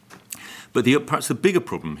 But perhaps the bigger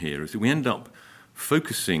problem here is that we end up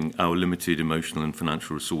focusing our limited emotional and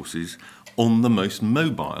financial resources on the most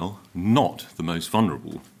mobile, not the most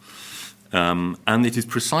vulnerable. And it is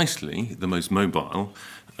precisely the most mobile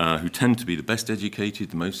who tend to be the best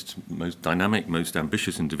educated, the most dynamic, most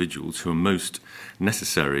ambitious individuals who are most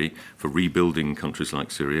necessary for rebuilding countries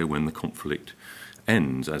like Syria when the conflict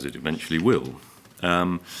ends, as it eventually will.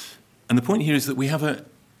 And the point here is that we have a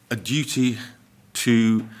duty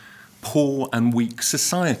to poor and weak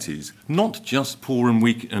societies, not just poor and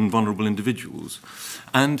weak and vulnerable individuals.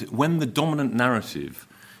 And when the dominant narrative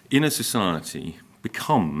in a society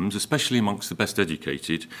becomes, especially amongst the best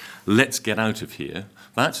educated, let's get out of here,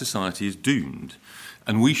 that society is doomed.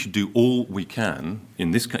 And we should do all we can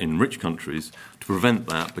in rich countries to prevent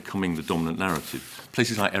that becoming the dominant narrative.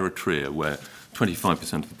 Places like Eritrea, where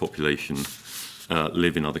 25% of the population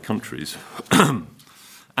live in other countries,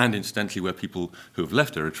 and incidentally where people who have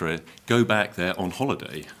left Eritrea go back there on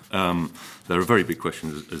holiday. There are very big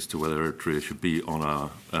questions as to whether Eritrea should be on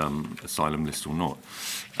our asylum list or not.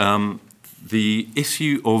 The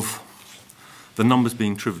issue of the numbers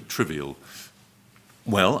being trivial,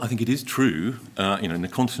 well, I think it is true. In a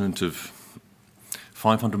continent of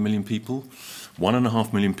 500 million people,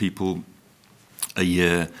 1.5 million people a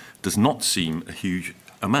year does not seem a huge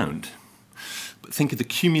amount. But think of the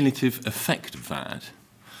cumulative effect of that,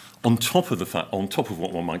 on top of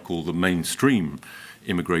what one might call the mainstream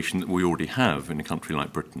immigration that we already have in a country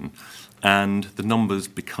like Britain, and the numbers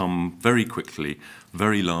become very quickly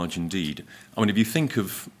very large indeed. I mean, if you think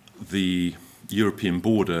of the European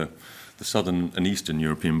border, the southern and eastern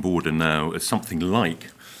European border now as something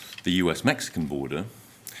like the US-Mexican border,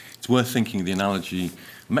 it's worth thinking of the analogy.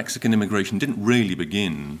 Mexican immigration didn't really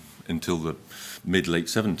begin until the mid-late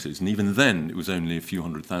 70s, and even then it was only a few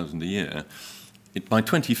 100,000 a year. By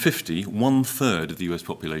 2050, 1/3 of the US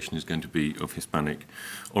population is going to be of Hispanic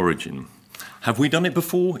origin. Have we done it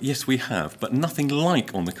before? Yes, we have, but nothing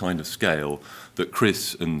like on the kind of scale that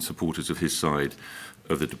Chris and supporters of his side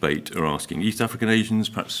of the debate are asking. East African Asians,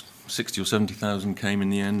 perhaps 60 or 70,000 came in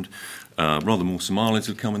the end. Rather more Somalis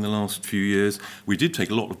have come in the last few years. We did take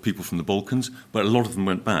a lot of people from the Balkans, but a lot of them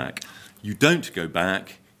went back. You don't go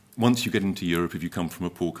back once you get into Europe if you come from a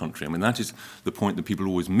poor country. I mean, that is the point that people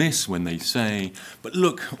always miss when they say, but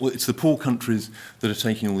look, well, it's the poor countries that are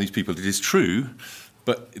taking all these people. It is true,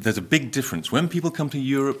 but there's a big difference. When people come to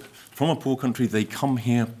Europe from a poor country, they come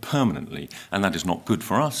here permanently, and that is not good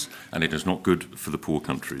for us, and it is not good for the poor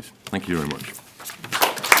countries. Thank you very much.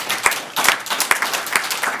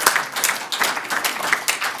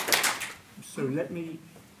 So let me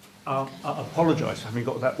apologise for having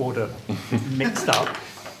got that order mixed up.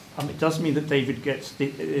 It does mean that David gets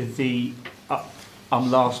the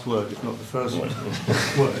last word, if not the first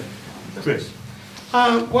word. Chris.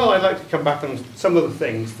 Well, I'd like to come back on some of the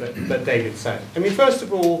things that David said. I mean, first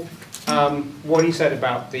of all, what he said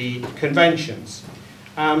about the conventions.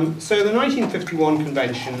 So the 1951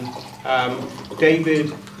 convention,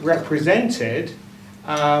 David represented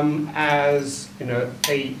as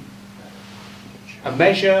a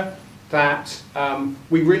measure that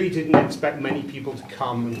we really didn't expect many people to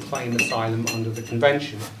come and claim asylum under the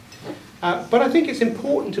convention. But I think it's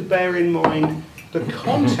important to bear in mind the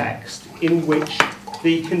context in which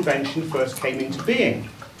the convention first came into being.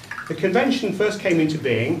 The convention first came into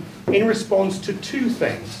being in response to two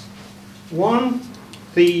things. One,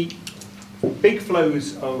 the big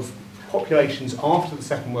flows of populations after the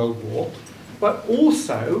Second World War, but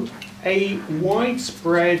also a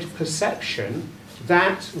widespread perception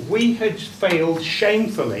that we had failed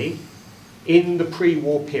shamefully in the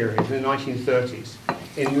pre-war period, in the 1930s.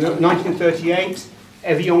 In 1938,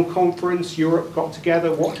 Evian Conference, Europe got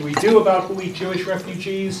together. What do we do about all these Jewish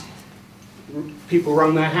refugees? People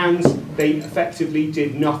wrung their hands. They effectively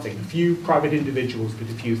did nothing. A few private individuals did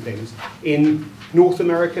a few things. In North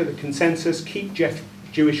America, the consensus, keep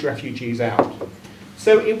Jewish refugees out.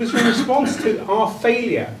 So it was in response to our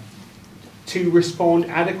failure to respond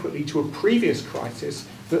adequately to a previous crisis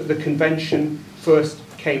that the convention first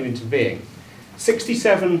came into being.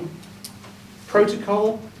 67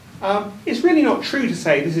 protocol, it's really not true to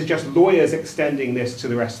say this is just lawyers extending this to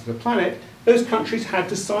the rest of the planet. Those countries had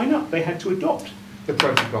to sign up, they had to adopt the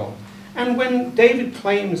protocol. And when David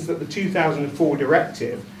claims that the 2004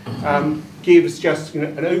 directive gives just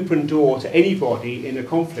an open door to anybody in a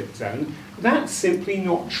conflict zone, that's simply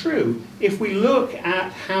not true. If we look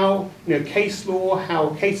at how case law, how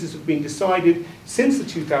cases have been decided since the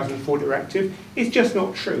 2004 directive, it's just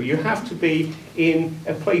not true. You have to be in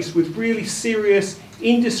a place with really serious,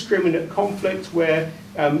 indiscriminate conflict where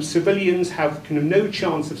civilians have no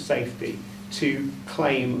chance of safety to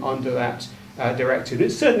claim under that directive.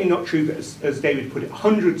 It's certainly not true that, as David put it,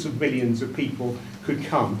 hundreds of millions of people could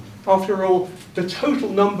come. After all, the total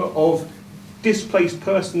number of displaced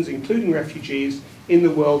persons, including refugees, in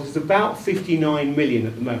the world is about 59 million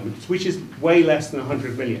at the moment, which is way less than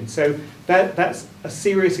 100 million. So that's a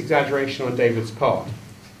serious exaggeration on David's part.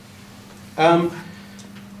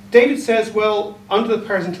 David says, well, under the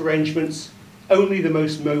present arrangements, only the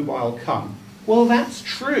most mobile come. Well, that's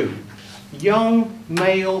true. Young,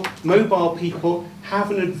 male, mobile people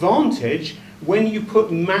have an advantage when you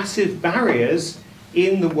put massive barriers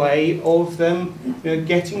in the way of them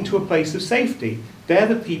getting to a place of safety. They're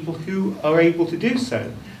the people who are able to do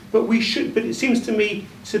so. But it seems to me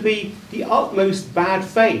to be the utmost bad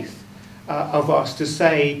faith of us to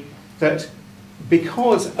say that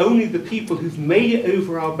because only the people who've made it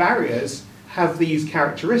over our barriers have these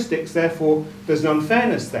characteristics, therefore there's an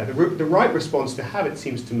unfairness there. The right response to have, it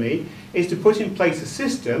seems to me, is to put in place a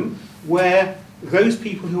system where those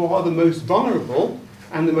people who are the most vulnerable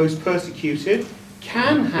and the most persecuted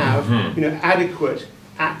can have adequate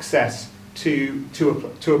access to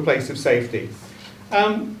a place of safety.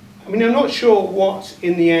 I'm not sure what,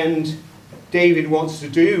 in the end, David wants to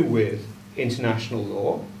do with international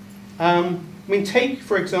law. Take,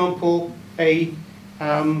 for example, a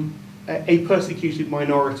persecuted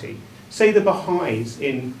minority. Say the Baha'is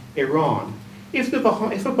in Iran. If a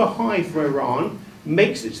Baha'i from Iran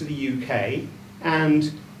makes it to the UK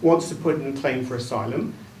and wants to put in a claim for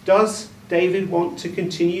asylum, does David want to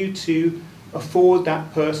continue to afford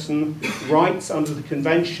that person rights under the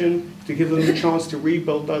convention, to give them a chance to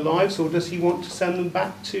rebuild their lives, or does he want to send them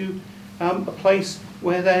back to a place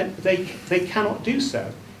where they cannot do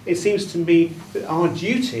so? It seems to me that our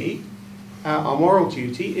duty, our moral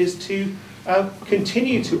duty, is to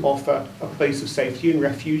continue to offer a place of safety and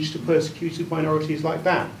refuge to persecuted minorities like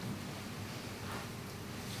that.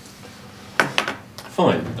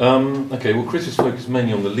 Fine. Okay, well, Chris has focused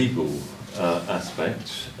mainly on the legal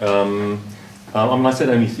aspect. I said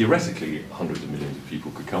only theoretically hundreds of millions of people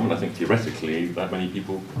could come, and I think theoretically that many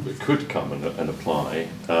people could come and apply.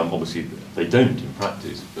 Obviously, they don't in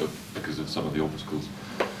practice because of some of the obstacles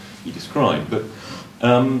he described. But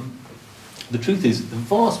the truth is, the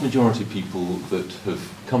vast majority of people that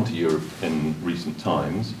have come to Europe in recent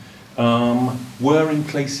times were in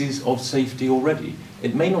places of safety already.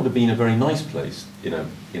 It may not have been a very nice place, in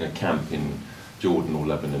a camp in Jordan or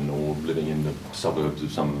Lebanon, or living in the suburbs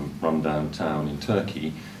of some rundown town in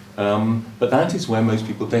Turkey, but that is where most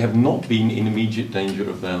people, they have not been in immediate danger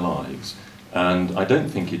of their lives, and I don't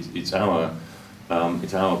think it's our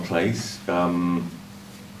place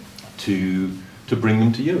to bring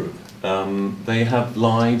them to Europe. They have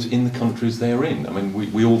lives in the countries they are in. I mean,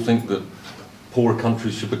 we all think that poorer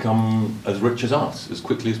countries should become as rich as us as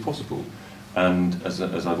quickly as possible. And as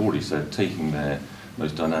I've already said, taking their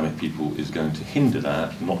most dynamic people is going to hinder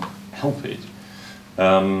that, not help it. They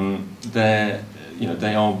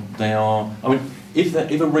are. I mean, if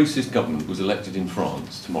a racist government was elected in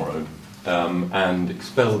France tomorrow and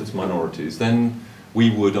expelled its minorities, then we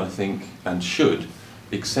would, I think, and should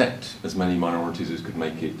accept as many minorities as could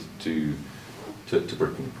make it to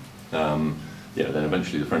Britain. Then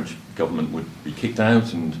eventually the French government would be kicked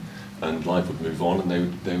out and life would move on and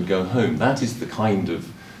they would go home. That is the kind of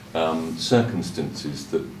circumstances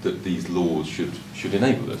that these laws should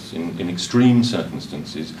enable us. In extreme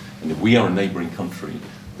circumstances, and if we are a neighbouring country,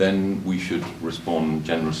 then we should respond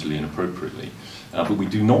generously and appropriately. But we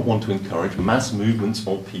do not want to encourage mass movements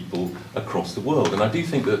of people across the world. And I do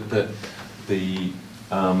think that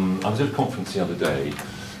I was at a conference the other day,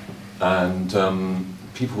 and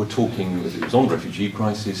people were talking, it was on refugee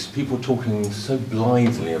crisis, people were talking so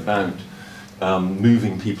blithely about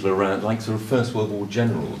moving people around, like sort of First World War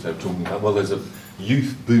generals. They were talking about, well, there's a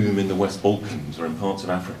youth boom in the West Balkans or in parts of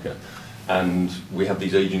Africa, and we have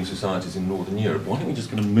these ageing societies in Northern Europe. Why don't we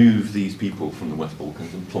just going to move these people from the West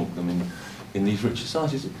Balkans and plonk them in these rich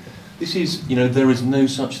societies? This is, there is no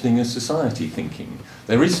such thing as society thinking.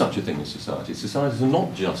 There is such a thing as society. Societies are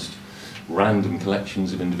not just random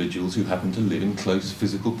collections of individuals who happen to live in close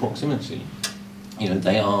physical proximity.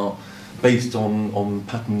 They are based on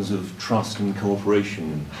patterns of trust and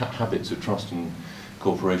cooperation, habits of trust and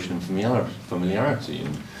cooperation and familiarity,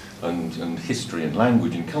 and history and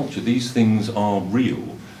language and culture. These things are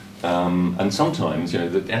real, and sometimes,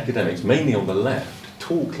 the academics, mainly on the left,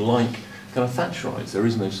 talk like kind of Thatcherites. There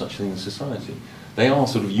is no such thing as society. They are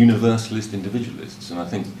sort of universalist individualists, and I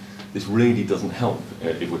think this really doesn't help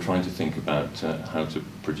if we're trying to think about how to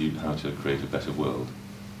create a better world.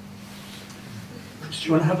 Do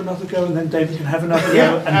you want to have another go, and then David can have another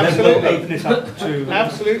Yeah, go, and absolutely. then we'll open it up to...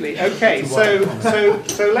 Absolutely. Okay, to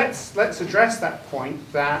so let's address that point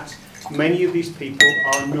that many of these people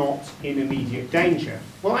are not in immediate danger.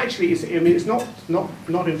 Well, actually, it's not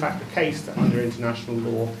in fact the case that under international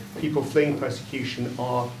law, people fleeing persecution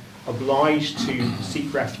are obliged to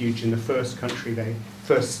seek refuge in the first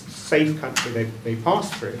safe country they pass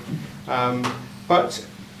through. But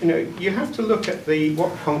you have to look at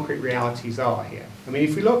what concrete realities are here.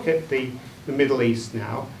 If we look at the Middle East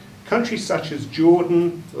now, countries such as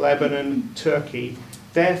Jordan, Lebanon, Turkey,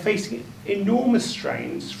 they're facing enormous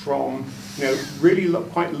strains from really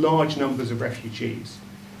quite large numbers of refugees.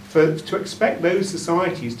 To expect those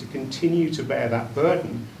societies to continue to bear that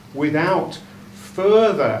burden without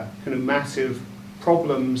further kind of massive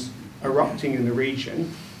problems erupting in the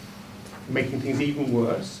region, making things even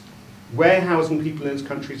worse, warehousing people in those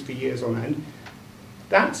countries for years on end,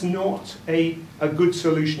 that's not a good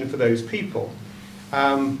solution for those people.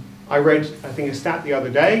 I read, I think, a stat the other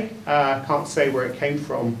day, can't say where it came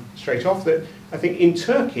from straight off, that I think in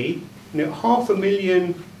Turkey,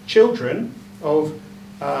 500,000 children of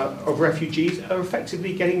refugees are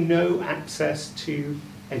effectively getting no access to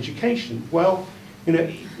education. Well,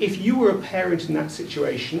 if you were a parent in that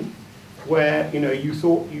situation, where you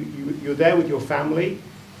thought you're there with your family,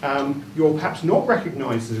 you're perhaps not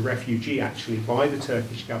recognised as a refugee actually by the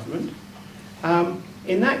Turkish government.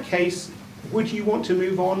 In that case, would you want to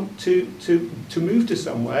move on to move to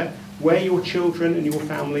somewhere where your children and your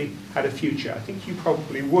family had a future? I think you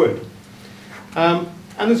probably would. And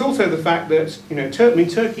there's also the fact that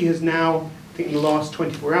Turkey has now, I think in the last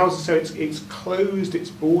 24 hours or so, it's closed its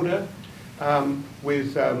border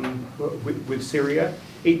with Syria.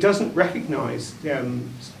 It doesn't recognise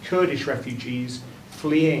Kurdish refugees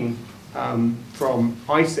fleeing from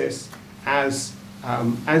ISIS as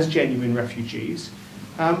genuine refugees.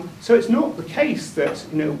 So it's not the case that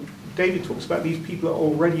David talks about these people are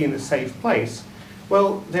already in a safe place.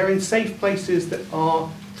 Well, they're in safe places that are,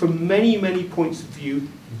 from many, many points of view,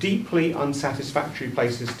 deeply unsatisfactory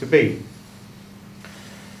places to be.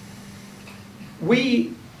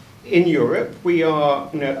 We, in Europe, we are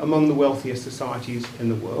among the wealthiest societies in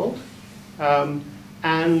the world,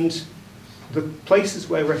 and the places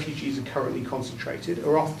where refugees are currently concentrated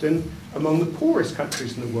are often among the poorest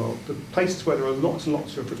countries in the world. The places where there are lots and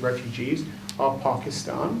lots of refugees are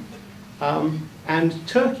Pakistan and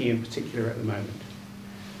Turkey in particular at the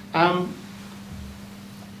moment.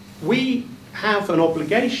 We have an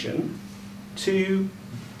obligation to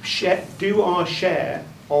do our share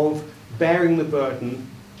of bearing the burden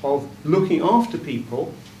of looking after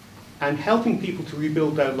people and helping people to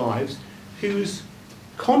rebuild their lives whose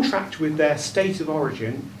contract with their state of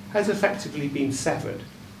origin has effectively been severed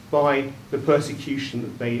by the persecution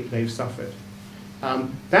that they've suffered.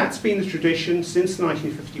 That's been the tradition since the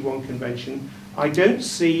 1951 Convention. I don't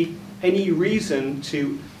see any reason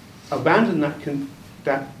to abandon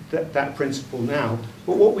that principle now.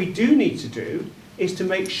 But what we do need to do is to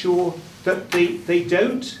make sure that they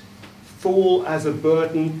don't fall as a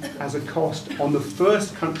burden, as a cost on the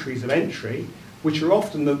first countries of entry, which are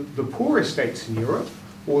often the poorest states in Europe,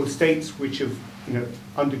 or the states which have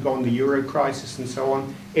undergone the euro crisis and so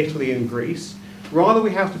on, Italy and Greece. Rather,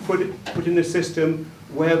 we have to put in a system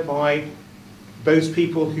whereby those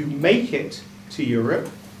people who make it to Europe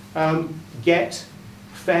get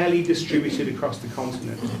fairly distributed across the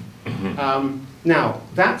continent. Now,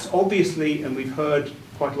 that's obviously, and we've heard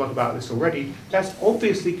quite a lot about this already, that's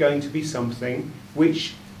obviously going to be something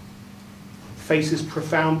which faces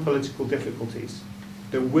profound political difficulties.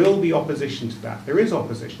 There will be opposition to that. There is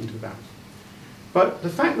opposition to that. But the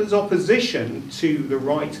fact that there's opposition to the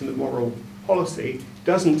right and the moral policy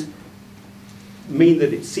doesn't mean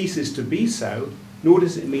that it ceases to be so, nor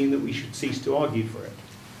does it mean that we should cease to argue for it.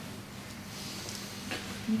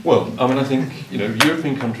 Well, I mean, I think,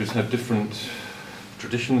 European countries have different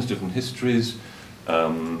traditions, different histories.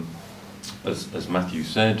 As Matthew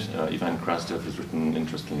said, Ivan Krastev has written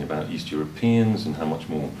interestingly about East Europeans and how much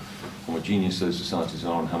more homogeneous those societies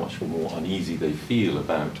are and how much more uneasy they feel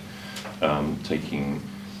about taking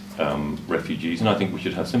refugees, and I think we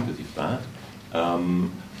should have sympathy for that.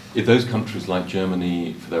 If those countries like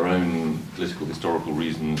Germany, for their own political, historical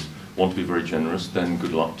reasons, want to be very generous, then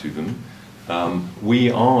good luck to them.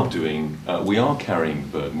 We are carrying the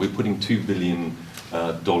burden. We're putting $2 billion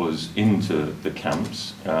into the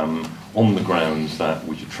camps on the grounds that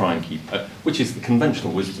we should try and keep, which is the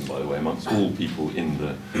conventional wisdom, by the way, amongst all people in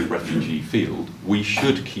the refugee field. We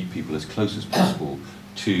should keep people as close as possible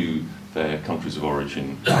to their countries of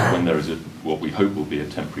origin when there is what we hope will be a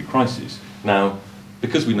temporary crisis. Now,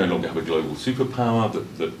 because we no longer have a global superpower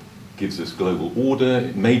that gives us global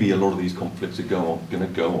order, maybe a lot of these conflicts are going to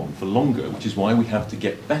go on for longer, which is why we have to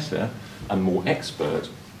get better and more expert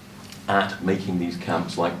at making these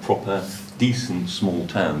camps like proper, decent, small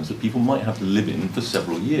towns that people might have to live in for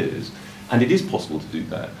several years. And it is possible to do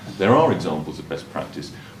that. There are examples of best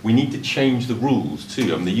practice. We need to change the rules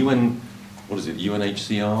too. I mean, the UN,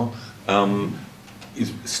 UNHCR,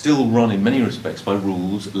 is still run in many respects by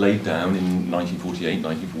rules laid down in 1948,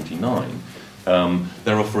 1949.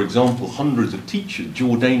 There are, for example, hundreds of teachers,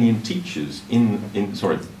 Jordanian teachers,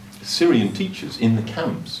 Syrian teachers in the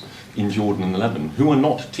camps in Jordan and Lebanon who are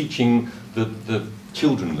not teaching the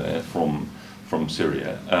children there from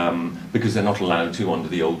Syria because they're not allowed to under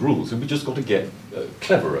the old rules. And we've just got to get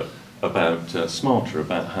cleverer about, smarter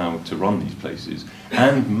about how to run these places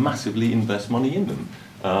and massively invest money in them.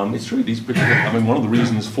 It's true, one of the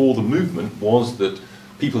reasons for the movement was that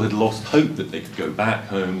people had lost hope that they could go back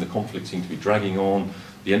home. The conflict seemed to be dragging on.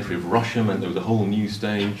 The entry of Russia meant there was a whole new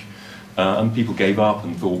stage. And people gave up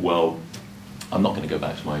and thought, well, I'm not going to go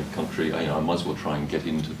back to my country. I might as well try and get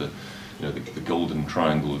into the golden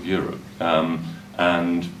triangle of Europe.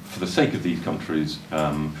 And for the sake of these countries,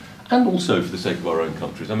 and also for the sake of our own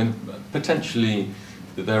countries, I mean, potentially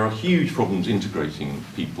there are huge problems integrating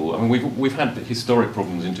people. I mean, we've had historic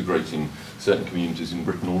problems integrating certain communities in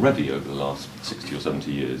Britain already over the last 60 or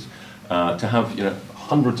 70 years. To have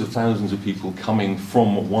hundreds of thousands of people coming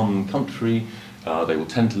from one country, they will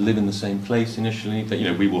tend to live in the same place initially.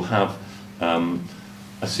 We will have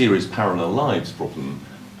a serious parallel lives problem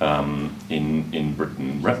in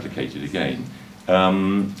Britain replicated again.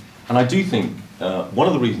 And I do think one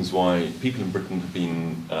of the reasons why people in Britain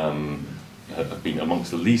have been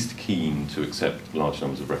amongst the least keen to accept large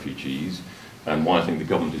numbers of refugees, and why I think the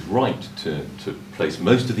government is right to place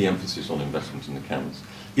most of the emphasis on investment in the camps,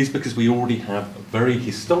 is because we already have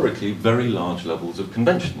historically very large levels of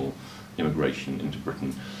conventional immigration into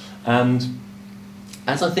Britain. And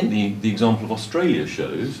as I think the example of Australia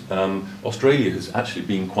shows, Australia has actually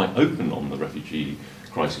been quite open on the refugee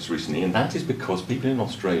crisis recently, and that is because people in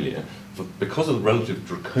Australia, because of the relative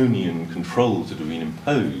draconian controls that have been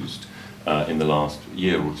imposed in the last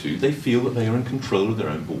year or two, they feel that they are in control of their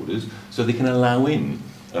own borders, so they can allow in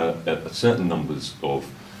certain numbers of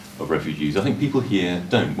refugees. I think people here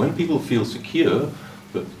don't. When people feel secure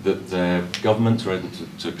that their governments are able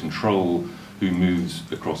to control who moves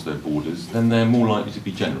across their borders, then they're more likely to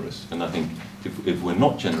be generous. And I think if we're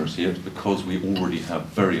not generous here, it's because we already have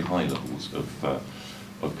very high levels of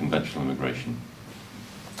conventional immigration.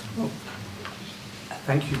 Well,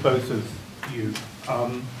 thank you, both of you.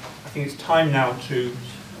 I think it's time now to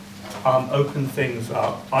open things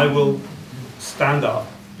up. I will stand up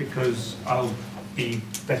because I'll be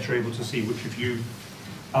better able to see which of you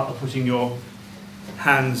are putting your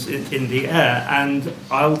hands in the air, and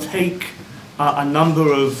I'll take a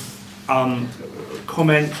number of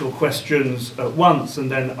comments or questions at once and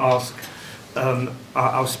then ask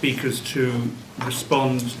our speakers to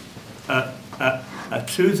respond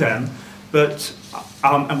to them. But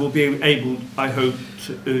and we'll be able, I hope,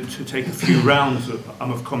 to take a few rounds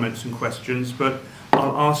of comments and questions. But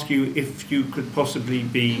I'll ask you if you could possibly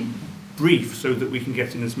be brief so that we can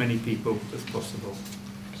get in as many people as possible.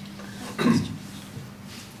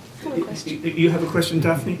 You have a question,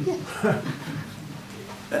 Daphne?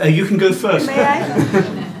 Yeah. You can go first. May I?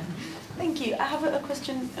 Thank Thank you. I have a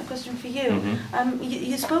question for you.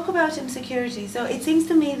 You spoke about insecurity. So it seems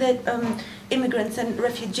to me that immigrants and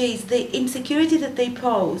refugees, the insecurity that they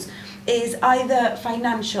pose is either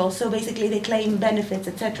financial, so basically they claim benefits,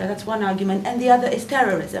 etc. That's one argument, and the other is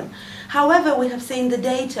terrorism. However, we have seen the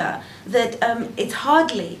data that it's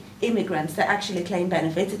hardly immigrants that actually claim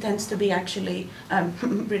benefits. It tends to be actually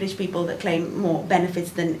British people that claim more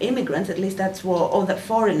benefits than immigrants, at least that's what, or that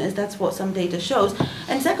foreigners, that's what some data shows.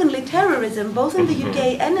 And secondly, terrorism, both in the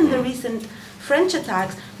UK and in the recent French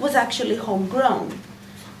attacks, was actually homegrown.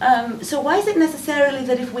 So why is it necessarily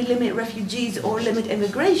that if we limit refugees or limit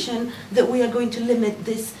immigration, that we are going to limit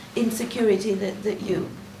this insecurity that you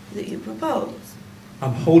propose?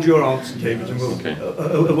 Hold your answer, David, and Okay.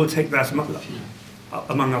 we'll take that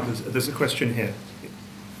among others. There's a question here.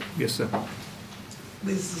 Yes, sir.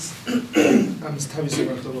 This is I'm Stavis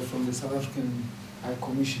October from the South African High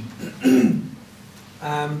Commission.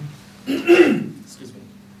 Excuse me.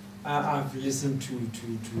 I've listened to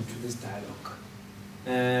this dialogue.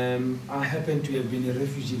 I happen to have been a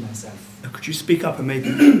refugee myself. Could you speak up and maybe...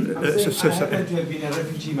 I happen to have been a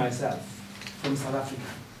refugee myself from South Africa.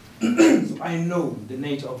 So I know the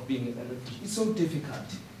nature of being a refugee. It's so difficult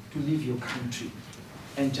to leave your country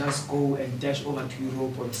and just go and dash over to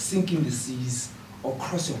Europe or sink in the seas or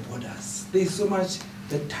cross your borders. There's so much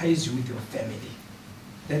that ties you with your family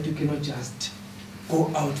that you cannot just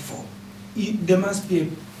go out for. There must be a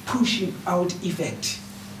pushing out effect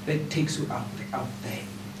that takes you out there.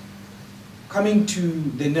 Coming to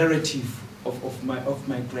the narrative of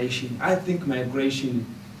migration, I think migration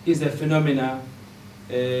is a phenomena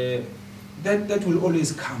that will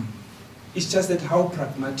always come. It's just that how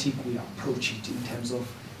pragmatic we approach it in terms of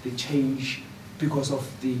the change, because of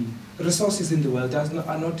the resources in the world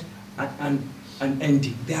are not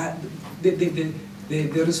unending.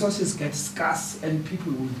 The resources get scarce and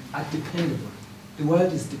people are dependable. The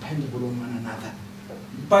world is dependable on one another.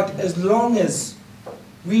 But as long as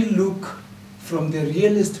we look from the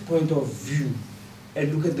realist point of view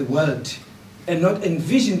and look at the world and not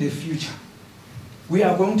envision the future, we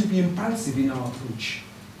are going to be impulsive in our approach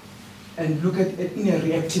and look at it in a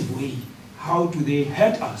reactive way. How do they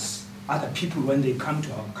hurt us, other people, when they come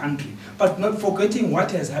to our country? But not forgetting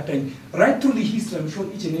what has happened right through the history. I'm sure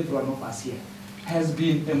each and every one of us here has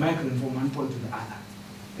been a migrant from one point to the other.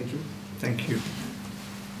 Thank you. Thank you.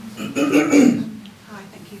 Hi,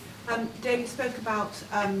 thank you. David spoke about,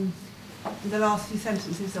 in the last few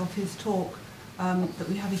sentences of his talk, that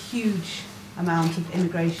we have a huge amount of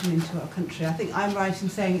immigration into our country. I think I'm right in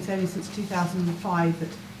saying it's only since 2005 that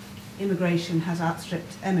immigration has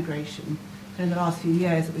outstripped emigration. So in the last few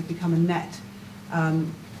years that we've become have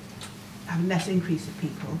a net increase of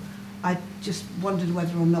people. I just wondered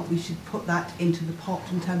whether or not we should put that into the pot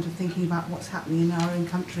in terms of thinking about what's happening in our own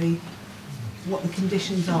country, what the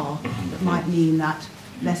conditions are that might mean that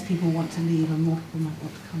less people want to leave and more people might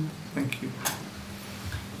want to come. Thank you.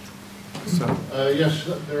 Yes,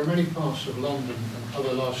 there are many parts of London and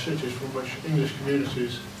other large cities from which English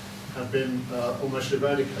communities have been almost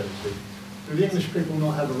eradicated. Do the English people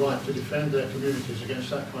not have a right to defend their communities against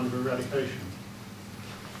that kind of eradication?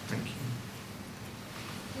 Thank you.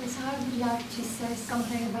 Yes, I would like to say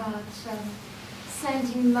something about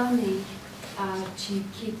sending money to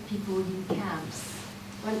keep people in camps.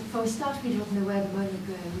 Well, for a start, we don't know where the money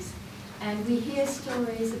goes. And we hear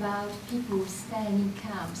stories about people staying in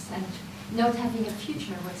camps and not having a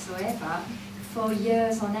future whatsoever for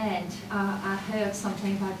years on end. I heard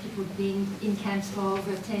something about people being in camps for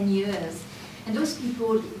over 10 years. And those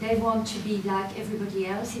people, they want to be like everybody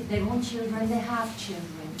else. If they want children, they have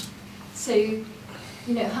children. So,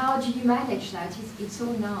 you know, how do you manage that? It's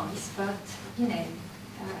all nice, but, you know,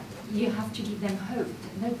 you have to give them hope.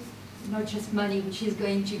 Not just money which is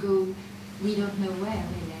going to go, we don't know where,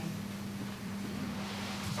 really.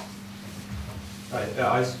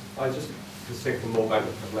 I just was thinking more about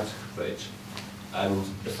the pragmatic approach and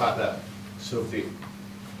the fact that sort of the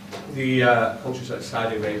countries like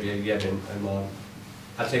Saudi Arabia, Yemen, Oman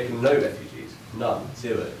have taken no refugees, none,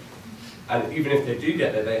 zero. And even if they do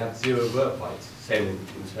get there, they have zero work rights, same in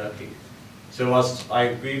Turkey. So whilst I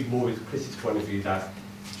agree more with Chris's point of view that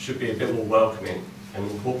should be a bit more welcoming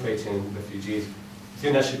and incorporating refugees, I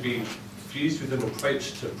think that should be fused with an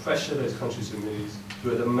approach to pressure those countries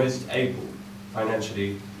who are the most able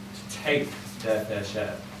financially to take their fair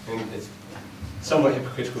share. I think it's somewhat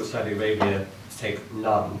hypocritical of Saudi Arabia to take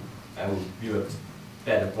none and Europe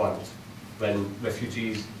bear the brunt when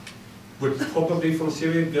refugees would probably from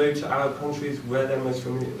Syria go to Arab countries where they're most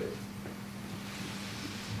familiar with.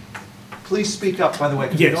 Please speak up, by the way,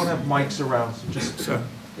 because Yes. we don't have mics around. So just Sir.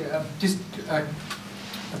 Yeah,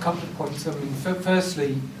 a couple of points. I mean,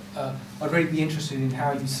 firstly, I'd really be interested in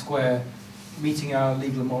how you square meeting our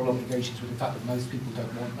legal and moral obligations with the fact that most people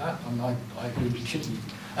don't want that. And I agree we should meet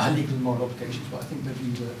our legal and moral obligations, but I think the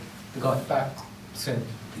view that the guy at the back said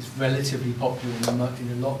is relatively popular in a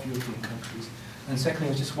lot of European countries. And secondly,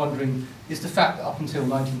 I was just wondering, is the fact that up until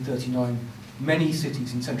 1939, many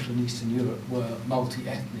cities in Central and Eastern Europe were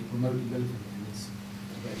multi-ethnic remotely relevant in this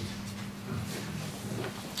debate?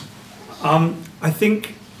 I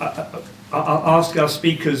think I'll ask our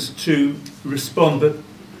speakers to respond, but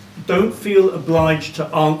don't feel obliged to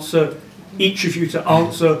answer, each of you to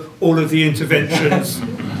answer all of the interventions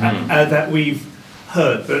that we've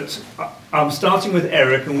heard. But I'm starting with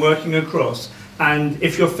Eric and working across, and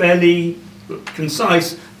if you're fairly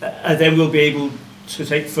concise, then we'll be able to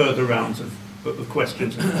take further rounds of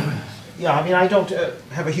questions and comments. Yeah, I mean, I don't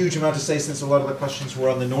have a huge amount to say since a lot of the questions were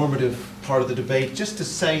on the normative part of the debate. Just to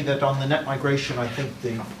say that on the net migration, I think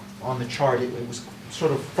on the chart, it was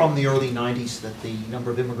sort of from the early 90s that the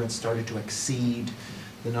number of immigrants started to exceed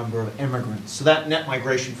the number of immigrants. So that net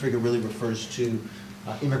migration figure really refers to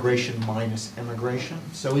immigration minus immigration.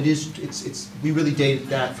 So we really dated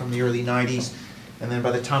that from the early 90s, and then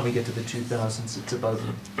by the time we get to the 2000s,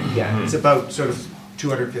 it's about sort of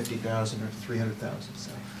 250,000 or 300,000.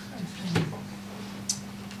 So.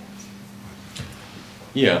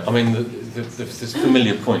 Yeah, I mean, this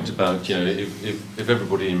familiar point about, you know, if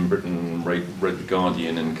everybody in Britain read The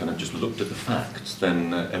Guardian and kind of just looked at the facts,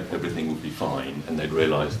 then everything would be fine, and they'd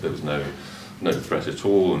realise there was no threat at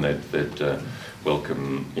all, and they'd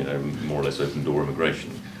welcome, you know, more or less open door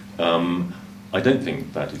immigration. I don't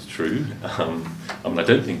think that is true. I mean, I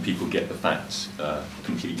don't think people get the facts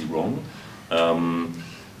completely wrong. And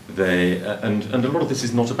a lot of this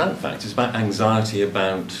is not about facts. It's about anxiety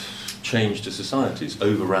about change to societies,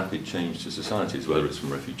 over rapid change to societies, whether it's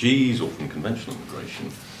from refugees or from conventional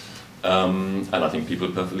immigration. And I think people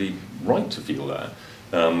are perfectly right to feel that.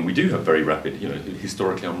 We do have very rapid, you know,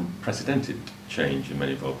 historically unprecedented change in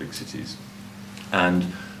many of our big cities.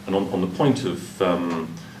 And on the point of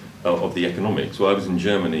the economics, well, I was in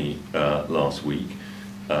Germany last week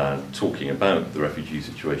talking about the refugee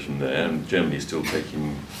situation there, and Germany is still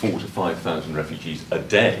taking 4,000 to 5,000 refugees a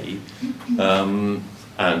day.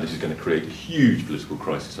 And this is going to create a huge political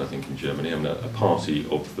crisis, I think, in Germany. I mean, a party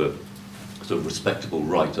of the sort of respectable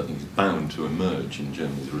right, I think, is bound to emerge in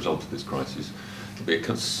Germany as a result of this crisis.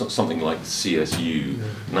 Because something like the CSU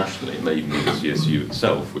nationally, it may even be the CSU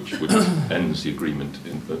itself, which ends the agreement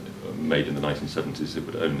made in the 1970s. It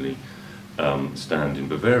would only stand in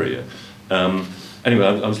Bavaria. Anyway,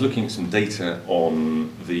 I was looking at some data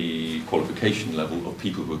on the qualification level of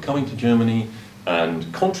people who are coming to Germany,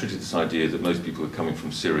 and contrary to this idea that most people who are coming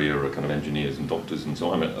from Syria are kind of engineers and doctors and so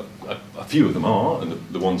on, I mean, a few of them are, and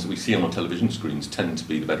the ones that we see on our television screens tend to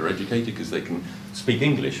be the better educated because they can speak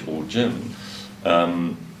English or German.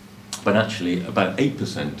 But actually, about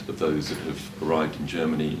 8% of those that have arrived in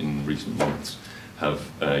Germany in recent months have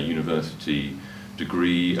a university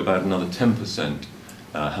degree. About another 10%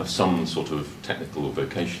 have some sort of technical or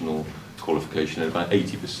vocational qualification, and about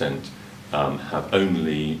 80% have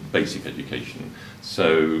only basic education.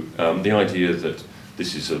 So the idea that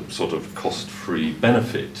this is a sort of cost-free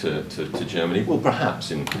benefit to Germany, well, perhaps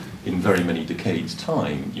in very many decades'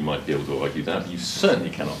 time you might be able to argue that, but you certainly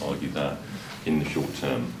cannot argue that in the short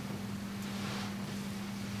term.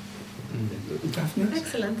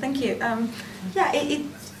 Excellent, thank you.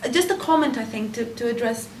 Just a comment, I think, to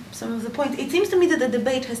address some of the points. It seems to me that the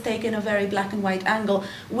debate has taken a very black and white angle.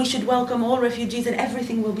 We should welcome all refugees and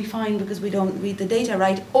everything will be fine because we don't read the data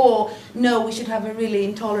right. Or, no, we should have a really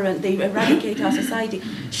intolerant, they eradicate our society.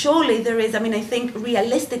 Surely there is, I mean, I think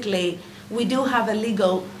realistically, we do have a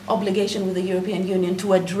legal obligation with the European Union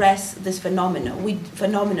to address this phenomenon.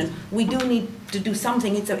 We do need to do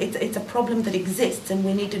something. It's a problem that exists, and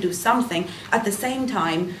we need to do something. At the same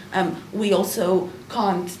time, we also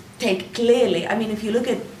can't take clearly. I mean, if you look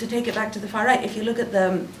at, to take it back to the far right, if you look at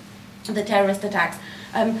the terrorist attacks,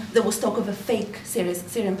 there was talk of a fake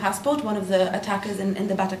Syrian passport. One of the attackers in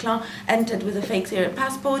the Bataclan entered with a fake Syrian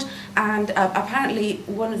passport, and apparently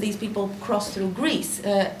one of these people crossed through Greece,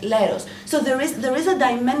 Leros. So there is a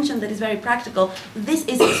dimension that is very practical. This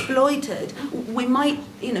is exploited. We might,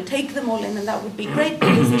 take them all in, and that would be great,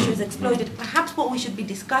 but this issue is exploited. Perhaps what we should be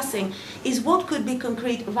discussing is what could be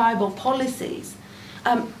concrete, viable policies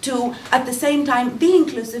to, at the same time, be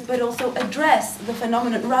inclusive, but also address the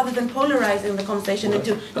phenomenon, rather than polarising the conversation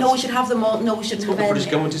into, no, we should have them all, no, we shouldn't have any. What the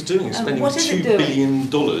British government is doing, is spending $2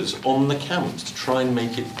 billion on the camps to try and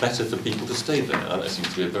make it better for people to stay there. And that seems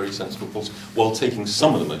to be a very sensible policy, while taking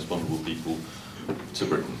some of the most vulnerable people to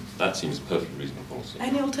Britain. That seems a perfectly reasonable policy.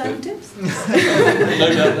 Any alternatives? No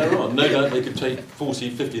doubt there are. No doubt they could take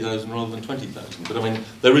 40, 50,000 rather than 20,000. But I mean,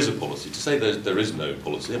 there is a policy. To say there is no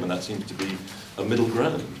policy, I mean, that seems to be a middle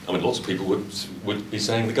ground. I mean, lots of people would be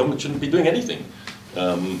saying the government shouldn't be doing anything.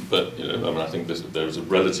 But you know, I mean, I think there is a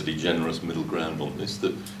relatively generous middle ground on this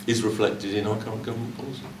that is reflected in our current government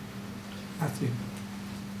policy. Matthew.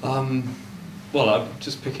 Well, I'm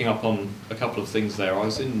just picking up on a couple of things there. I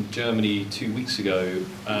was in Germany 2 weeks ago,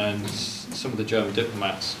 and some of the German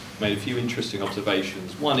diplomats made a few interesting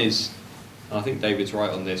observations. One is, and I think David's right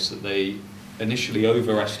on this, that they initially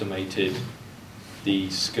overestimated the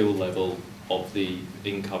skill level of the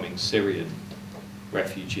incoming Syrian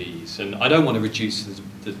refugees. And I don't want to reduce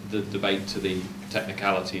the debate to the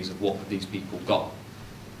technicalities of what these people got,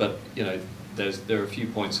 but you know, there are a few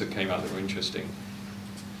points that came out that were interesting.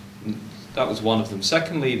 That was one of them.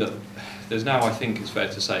 Secondly, that there's now, I think it's fair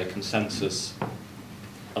to say, a consensus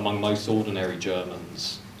among most ordinary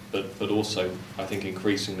Germans, but also, I think,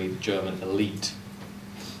 increasingly the German elite,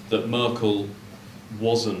 that Merkel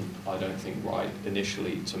wasn't, I don't think, right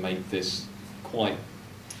initially to make this quite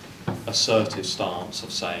assertive stance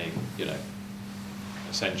of saying, you know,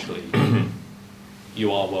 essentially,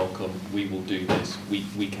 you are welcome, we will do this,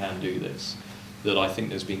 we can do this. That I think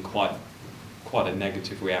there's been quite a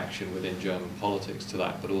negative reaction within German politics to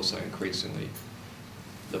that, but also increasingly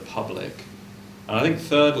the public. And I think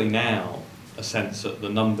thirdly now, a sense that the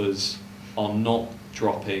numbers are not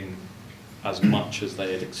dropping as much as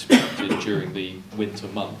they had expected during the winter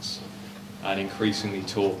months, and increasingly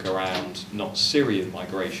talk around not Syrian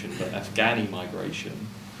migration, but Afghani migration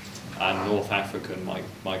and North African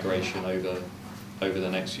migration over the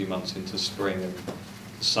next few months into spring and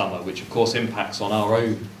summer, which of course impacts on our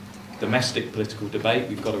own domestic political debate.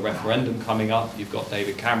 We've got a referendum coming up. You've got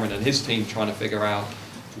David Cameron and his team trying to figure out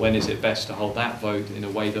when is it best to hold that vote in a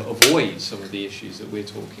way that avoids some of the issues that we're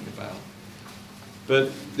talking about.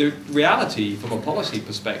 But the reality from a policy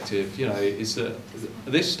perspective, you know, is that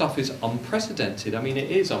this stuff is unprecedented. I mean, it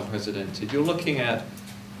is unprecedented. You're looking at,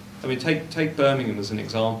 I mean, take Birmingham as an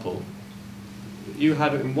example. You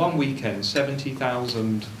had in one weekend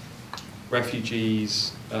 70,000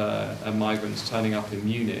 refugees and migrants turning up in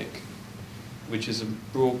Munich, which is a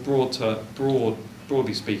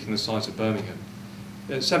broadly speaking the size of Birmingham.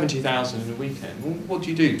 70,000 in a weekend. Well, what do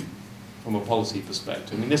you do from a policy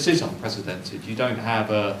perspective? I mean, this is unprecedented. You don't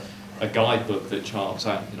have a guidebook that charts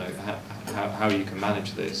out, you know, how you can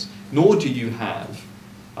manage this. Nor do you have,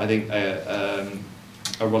 I think, a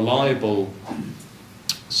reliable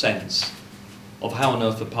sense of how on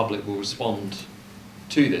earth the public will respond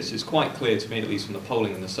to this. It's quite clear to me, at least from the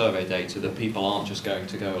polling and the survey data, that people aren't just going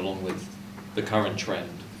to go along with the current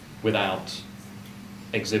trend without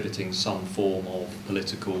exhibiting some form of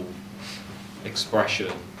political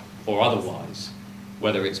expression or otherwise,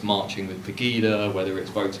 whether it's marching with Pegida, whether it's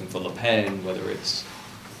voting for Le Pen, whether it's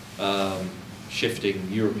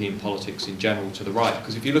shifting European politics in general to the right.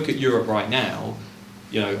 Because if you look at Europe right now,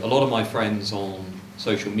 you know, a lot of my friends on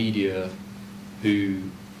social media who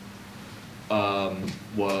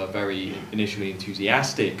were very initially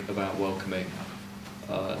enthusiastic about welcoming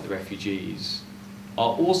the refugees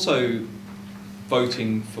are also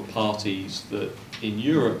voting for parties that in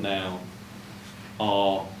Europe now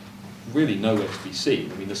are really nowhere to be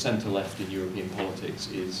seen. I mean, the centre-left in European politics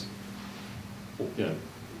is, you know,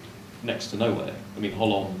 next to nowhere. I mean,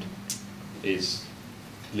 Holland is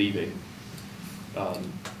leaving,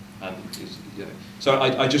 and is, you know. So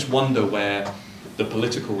I just wonder where the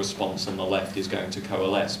political response on the left is going to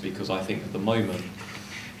coalesce, because I think at the moment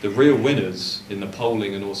the real winners in the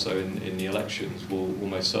polling and also in the elections will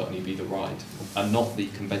almost certainly be the right and not the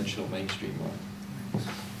conventional mainstream right.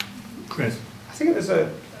 Chris. I think there's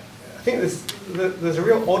a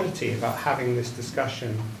real oddity about having this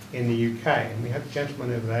discussion in the UK. And we had a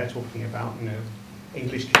gentleman over there talking about, you know,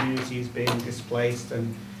 English communities being displaced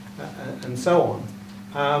and so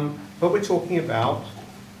on. But we're talking about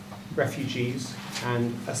refugees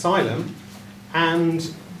and asylum,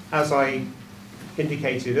 and as I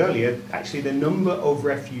indicated earlier, actually the number of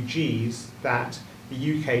refugees that the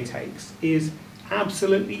UK takes is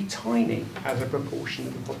absolutely tiny as a proportion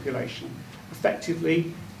of the population.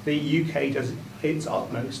 Effectively, the UK does its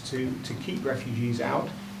utmost to keep refugees out.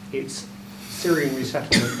 Its Syrian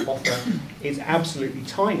resettlement offer is absolutely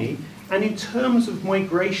tiny, and in terms of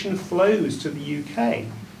migration flows to the UK,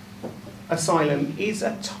 asylum is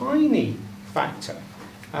a tiny factor.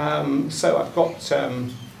 So I've got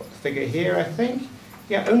the figure here, I think.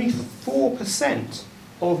 Yeah, only 4%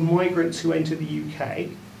 of migrants who enter the UK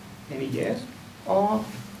in a year are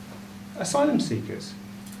asylum seekers.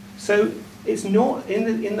 So it's not,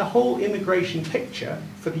 in the whole immigration picture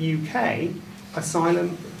for the UK,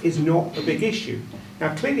 asylum is not a big issue.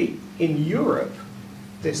 Now, clearly, in Europe,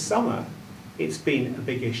 this summer, it's been a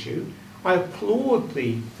big issue. I applaud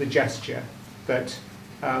the gesture that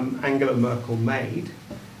Angela Merkel made.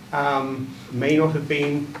 May not have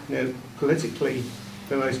been, politically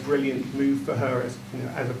the most brilliant move for her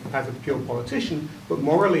as a pure politician, but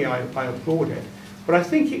morally I applaud it. But I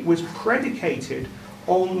think it was predicated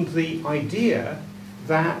on the idea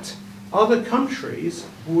that other countries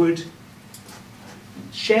would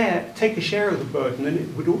take a share of the burden, and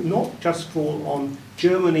it would not just fall on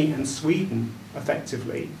Germany and Sweden,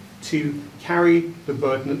 effectively, to carry the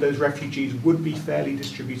burden that those refugees would be fairly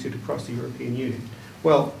distributed across the European Union.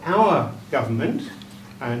 Well, our government,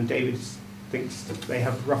 and David thinks that they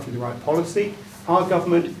have roughly the right policy, our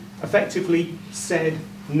government effectively said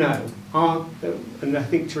no. And I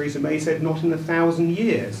think Theresa May said not in 1,000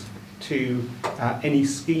 years to any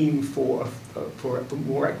scheme for a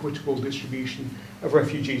more equitable distribution of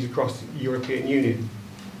refugees across the European Union.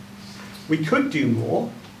 We could do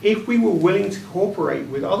more if we were willing to cooperate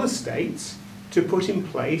with other states to put in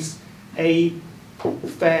place a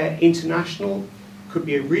fair international, could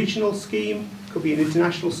be a regional scheme, could be an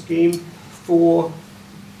international scheme for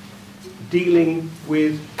dealing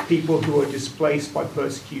with people who are displaced by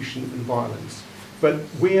persecution and violence. But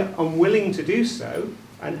we're unwilling to do so,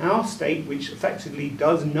 and our state, which effectively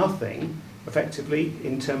does nothing, effectively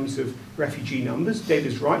in terms of refugee numbers,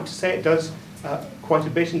 David's right to say it does quite a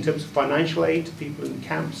bit in terms of financial aid to people in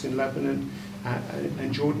camps in Lebanon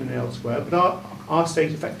and Jordan and elsewhere, but our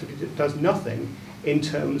state effectively does nothing in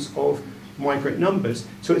terms of migrant numbers.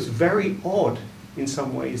 So it's very odd in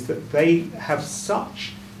some ways that they have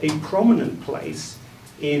such a prominent place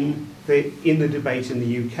in the debate in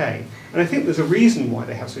the UK. And I think there's a reason why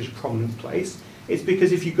they have such a prominent place. It's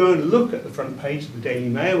because if you go and look at the front page of the Daily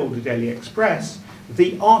Mail or the Daily Express,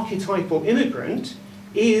 the archetypal immigrant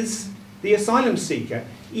is the asylum seeker,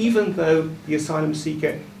 even though the asylum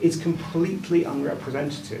seeker is completely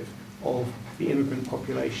unrepresentative of the immigrant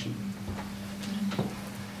population.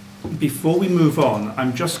 Before we move on,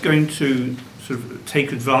 I'm just going to sort of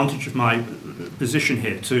take advantage of my position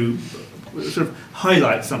here to sort of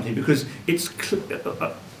highlight something, because it's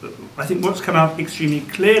I think what's come out extremely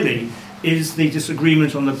clearly is the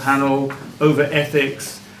disagreement on the panel over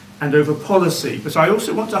ethics and over policy. But I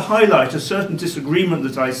also want to highlight a certain disagreement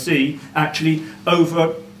that I see actually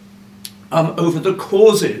over the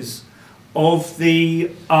causes of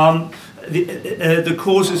the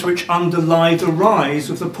causes which underlie the rise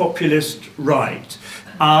of the populist right.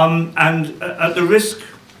 And at the risk,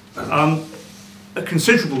 a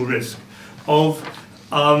considerable risk of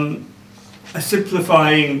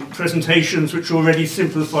simplifying presentations which already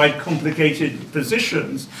simplified complicated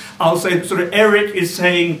positions, I'll say that sort of Eric is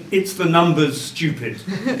saying it's the numbers, stupid.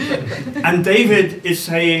 And David is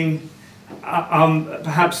saying,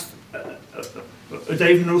 perhaps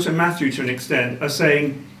David and also Matthew to an extent, are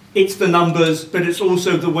saying it's the numbers, but it's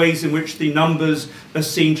also the ways in which the numbers are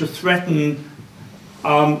seen to threaten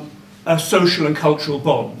social and cultural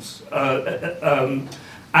bonds.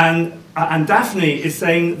 And Daphne is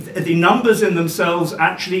saying the numbers in themselves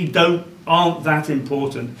actually aren't that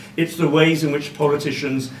important. It's the ways in which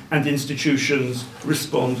politicians and institutions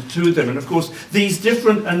respond to them. And of course, these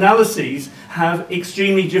different analyses have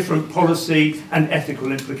extremely different policy and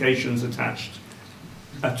ethical implications attached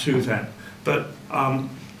to them. But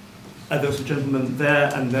there's a gentleman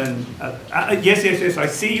there, and then yes, I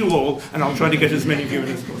see you all, and I'll try to get as many of you in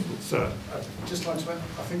as possible, sir. Just like to,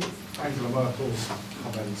 I think Angela Merkel's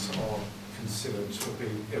comments are considered to be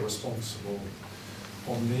irresponsible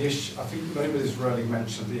on the issue. I think nobody's really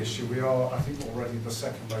mentioned the issue. We are, I think, already the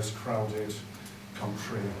second most crowded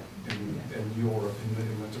country in Europe,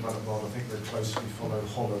 in the developed world. I think they closely follow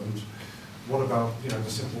Holland. What about, the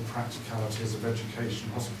simple practicalities of education,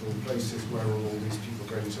 hospital, places where are all these people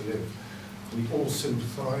going to live? We all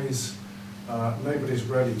sympathise. Nobody's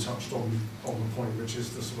really touched on the point, which is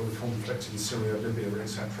the sort of conflict in Syria, Libya,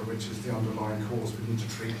 etc., which is the underlying cause. We need to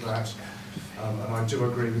treat that. And I do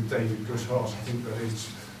agree with David Goodhart. I think that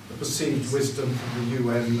it's the perceived wisdom from the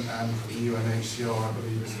UN and from the UNHCR, I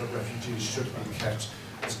believe, is that refugees should be kept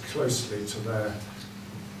as closely to their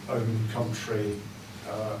own country,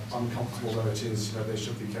 uncomfortable though it is, they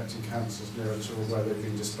should be kept in camps as near to where they've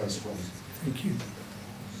been displaced from. Thank you.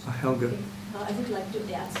 Helga. I would like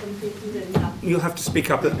to add something to the numbers. You'll have to speak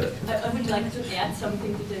up. I would like to add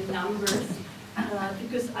something to the numbers,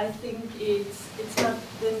 because I think it's not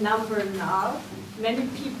the number now. Many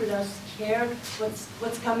people are scared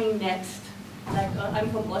what's coming next. Like I'm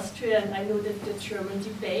from Austria and I know that the German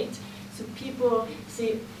debate. So people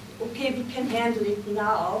say, okay, we can handle it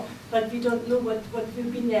now, but we don't know what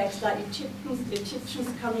will be next. Like Egyptians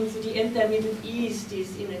coming to the entire Middle East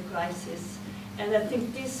is in a crisis. And I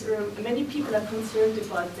think this, many people are concerned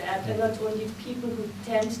about that, and not only people who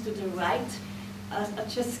tend to the right are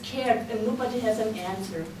just scared, and nobody has an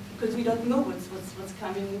answer, because we don't know what's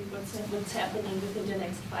coming, what's happening within the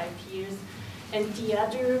next 5 years. And the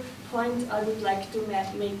other point I would like to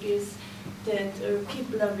make is that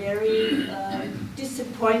people are very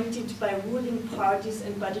disappointed by ruling parties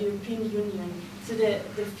and by the European Union. So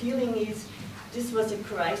the feeling is this was a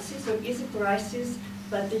crisis, or is a crisis,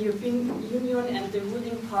 but the European Union and the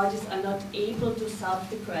ruling parties are not able to solve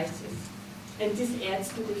the crisis. And this adds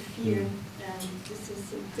to the fear, and this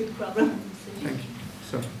is a big problem. Thank you.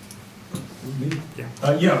 So.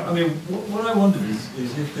 Yeah, I mean, what I wondered is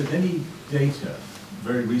if there's any data,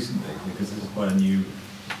 very recently, because this is quite a new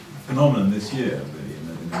phenomenon this year, really, in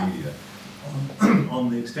the media, on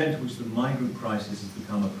the extent to which the migrant crisis has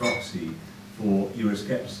become a proxy for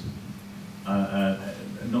Euroscepticism,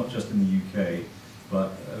 not just in the UK,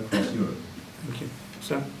 but across Europe. Thank you.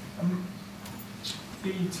 Sam?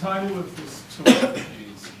 The title of this talk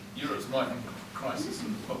is Europe's Migrant Crisis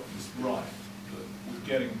and the Populist Right, but we're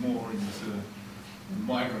getting more into the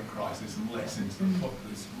migrant crisis and less into the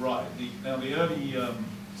populist right. Now the early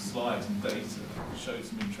slides and data show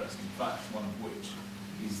some interesting facts, one of which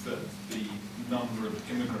is that the number of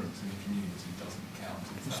immigrants in the community doesn't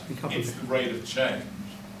count. It's the rate of change.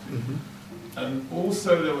 And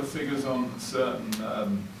also there were figures on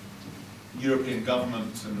certain European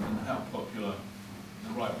governments and how popular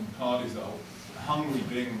the right-wing parties are. Hungary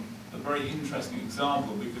being a very interesting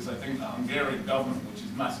example, because I think the Hungarian government, which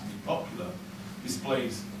is massively popular,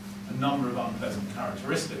 displays a number of unpleasant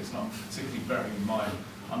characteristics, and I'm particularly bearing in mind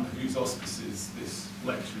under whose auspices this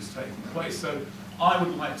lecture is taking place. So I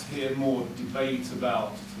would like to hear more debate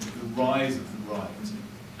about the rise of the right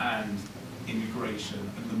and immigration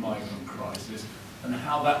and the migrant crisis, and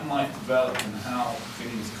how that might develop and how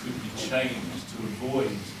things could be changed to avoid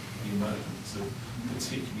the emergence of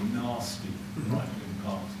particularly nasty right-wing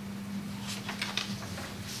parties.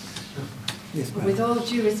 Yes, with all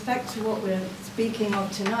due respect to what we're speaking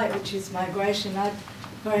of tonight, which is migration, I'd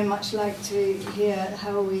very much like to hear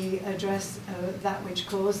how we address that which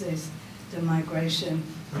causes the migration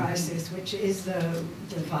crisis, which is the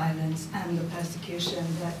violence and the persecution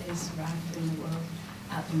that is rife in the world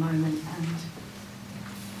at the moment and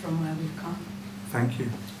from where we've come. Thank you.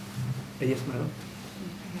 Yes, madam.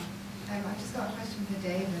 I've just got a question for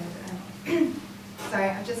David. Sorry,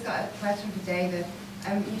 I've just got a question for David.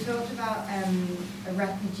 You talked about a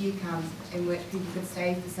refugee camp in which people could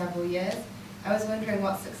stay for several years. I was wondering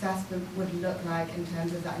what success would look like in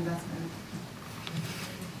terms of that investment.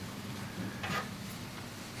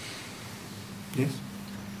 Yes?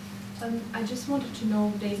 I just wanted to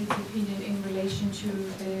know David's opinion in relation to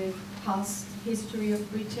the past history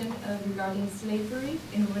of Britain regarding slavery,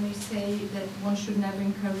 and when you say that one should never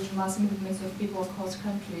encourage mass movements of people across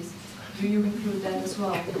countries. Do you include that as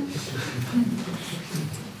well?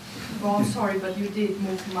 Well, I'm sorry, but you did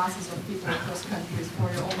move masses of people across countries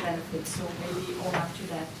for your own benefit, so maybe own up to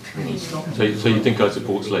that. So you think I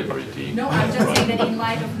support slavery, do you? No, I'm just saying that in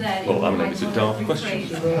light of that, well, I mean, it's a daft question.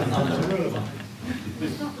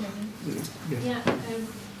 Yeah,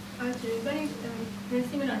 actually, very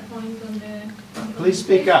similar point on the... Please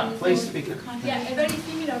speak up, please speak up. Yeah, a very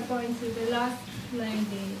similar point to the last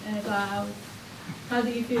lady about how do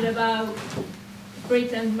you feel about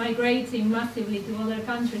Britain migrating massively to other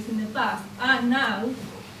countries in the past, and now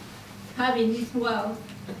having this wealth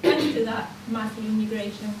thanks to that massive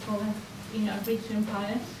immigration in our British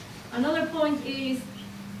Empire. Another point is,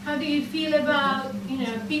 how do you feel about,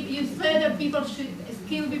 you said that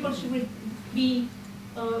skilled people should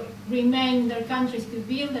remain in their countries to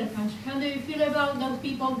build their country. How do you feel about those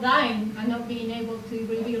people dying and not being able to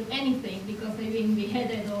rebuild anything because they've been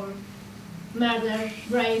beheaded or murdered,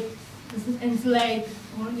 raped, enslaved,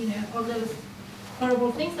 or all those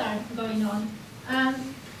horrible things are going on?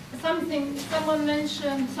 Someone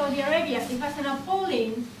mentioned Saudi Arabia. It has an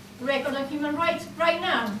appalling record of human rights right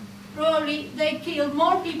now. Probably they killed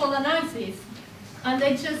more people than ISIS, and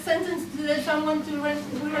they just sentenced someone to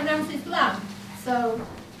renounce Islam. So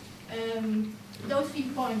those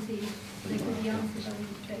few points, they could be answered, I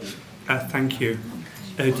would say. Thank you.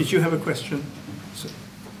 Did you have a question?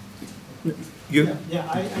 You? Yeah,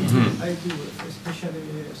 I do, especially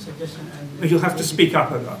suggestion. And you'll have to speak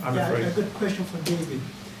up, I'm afraid. A good question for David.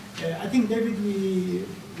 I think, David, we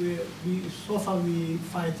so far we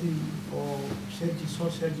fighting for soul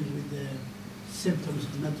surgery with the symptoms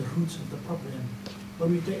and not the roots of the problem.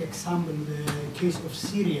 when we take example the case of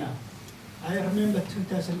Syria, I remember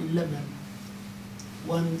 2011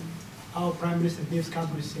 when our Prime Minister David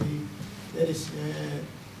Cameron said there is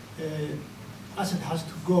Assad has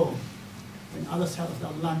to go. On the other side of the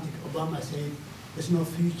Atlantic, Obama said there's no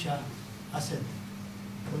future Assad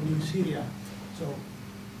for new Syria. So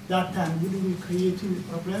that time, wouldn't we creating the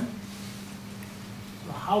problem?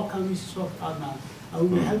 So how can we sort out now? Are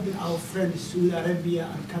we helping our friends Saudi Arabia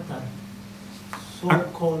and Qatar,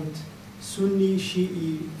 so-called Sunni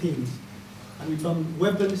Shi'i things, and we dump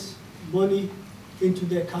weapons, money into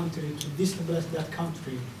their country to destabilize that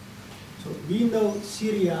country? So we know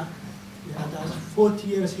Syria has 40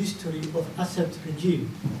 years history of Assad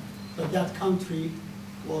regime, but that country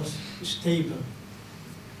was stable.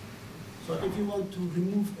 So if you want to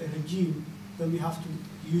remove a regime, then we have to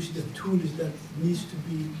use the tools that needs to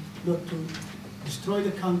be, not to destroy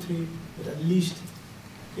the country, but at least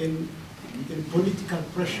in political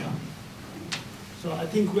pressure. So I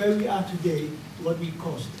think where we are today, what we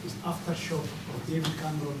caused is aftershock of David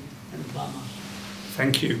Cameron and Obama.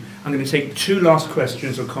 Thank you. I'm going to take two last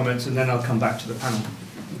questions or comments, and then I'll come back to the panel.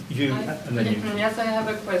 You, and then you. Yes, I have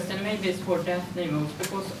a question. Maybe it's for Daphne most,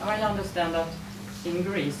 because I understand that in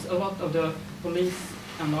Greece, a lot of the police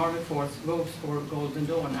and army force votes for Golden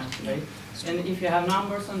Dawn, actually. And if you have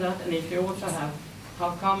numbers on that, and if you also have,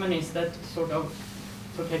 how common is that sort of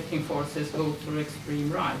protecting forces vote for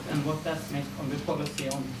extreme right, and what that makes on the policy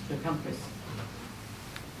on the countries?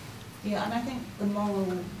 Yeah, and I think the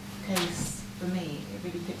moral case for me, it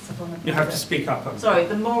really picks up on the... You have to speak up. Sorry,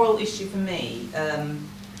 the moral issue for me,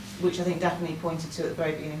 which I think Daphne pointed to at the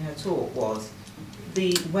very beginning of her talk, was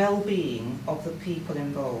the well-being of the people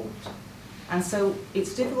involved. And so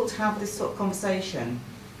it's difficult to have this sort of conversation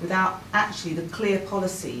without actually the clear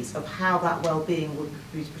policies of how that well-being would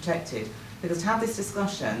be protected. Because to have this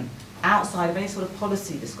discussion outside of any sort of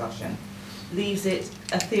policy discussion leaves it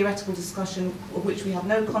a theoretical discussion of which we have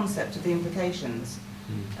no concept of the implications.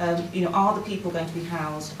 You know, are the people going to be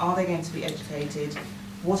housed? Are they going to be educated?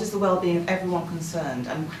 What is the well-being of everyone concerned,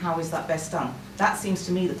 and how is that best done? That seems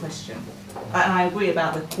to me the question. And I agree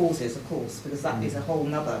about the causes, of course, because that is a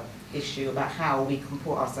whole other issue about how we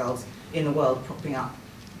comport ourselves in the world, propping up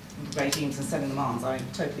regimes and selling them arms. I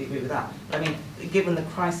totally agree with that. But I mean, given the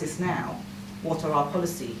crisis now, what are our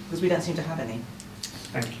policy? Because we don't seem to have any.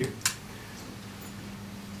 Thank you.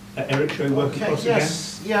 Eric, shall we work across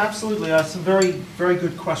yes, again? Yeah, absolutely. Some very, very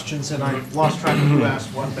good questions, and I lost track of who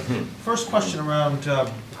asked one. But first question around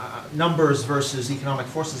numbers versus economic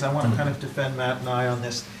forces. I want to kind of defend Matt and I on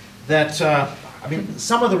this. That I mean,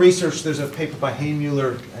 some of the research. There's a paper by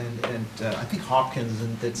Haymuller and I think Hopkins,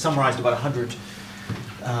 and that summarized about 100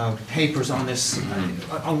 papers on this,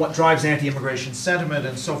 on what drives anti-immigration sentiment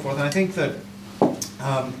and so forth. And I think that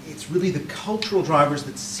it's really the cultural drivers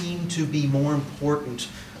that seem to be more important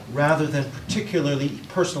rather than particularly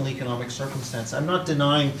personal economic circumstance. I'm not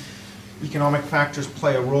denying economic factors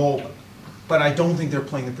play a role, but I don't think they're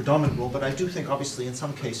playing the predominant role. But I do think, obviously, in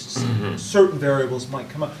some cases, certain variables might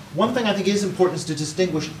come up. One thing I think is important is to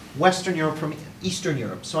distinguish Western Europe from Eastern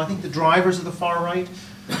Europe. So I think the drivers of the far right,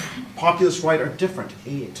 populist right, are different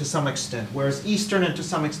to some extent, whereas Eastern and to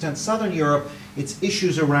some extent Southern Europe, it's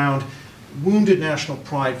issues around wounded national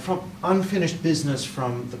pride, from unfinished business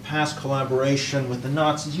from the past collaboration with the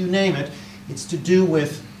Nazis, you name it. It's to do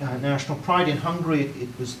with national pride. In Hungary, it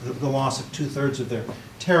was the loss of 2/3 of their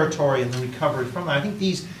territory and the recovery from that. I think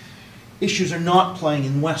these issues are not playing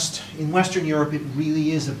in West. In Western Europe, it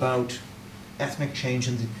really is about ethnic change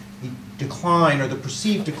and the decline, or the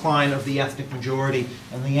perceived decline, of the ethnic majority,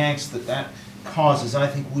 and the angst that that causes, I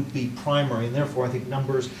think, would be primary, and therefore I think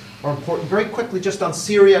numbers are important. Very quickly, just on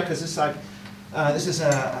Syria, because this is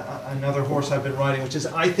another horse I've been riding, which is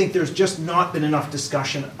I think there's just not been enough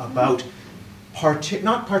discussion about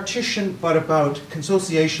not partition, but about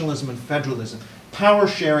consociationalism and federalism. Power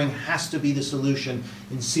sharing has to be the solution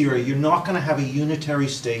in Syria. You're not going to have a unitary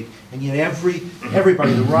state, and yet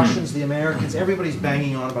everybody, the Russians, the Americans, everybody's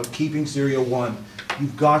banging on about keeping Syria one.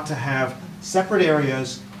 You've got to have separate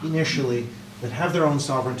areas initially that have their own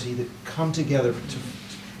sovereignty, that come together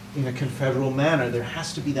in a confederal manner. There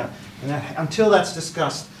has to be that. And that, until that's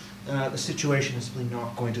discussed, the situation is simply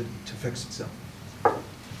not going to fix itself.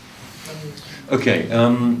 Okay,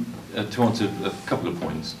 to answer a couple of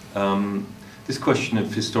points. This question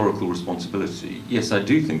of historical responsibility, yes, I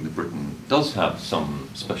do think that Britain does have some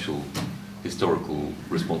special historical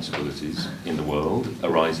responsibilities in the world,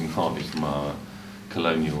 arising partly from our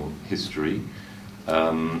colonial history,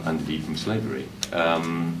 and indeed from slavery.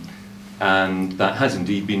 And that has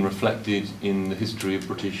indeed been reflected in the history of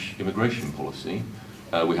British immigration policy,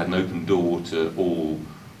 We had an open door to all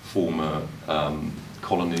former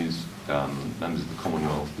colonies, members of the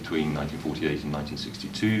Commonwealth between 1948 and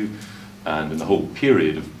 1962, and in the whole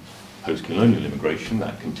period of post-colonial immigration,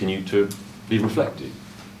 that continued to be reflected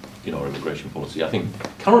in our immigration policy. I think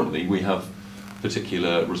currently we have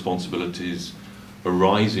particular responsibilities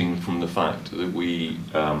arising from the fact that we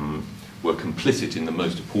were complicit in the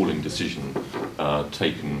most appalling decision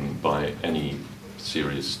taken by any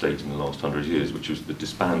serious state in the last 100 years, which was the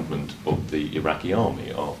disbandment of the Iraqi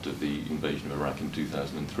army after the invasion of Iraq in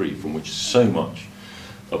 2003, from which so much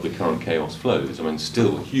of the current chaos flows. I mean,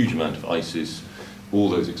 still a huge amount of ISIS, all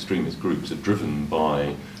those extremist groups are driven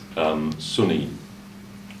by Sunni,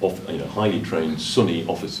 highly trained Sunni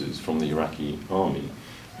officers from the Iraqi army.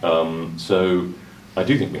 So I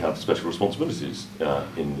do think we have special responsibilities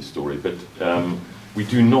in this story, but we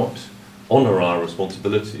do not honour our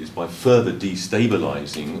responsibilities by further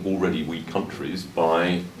destabilising already weak countries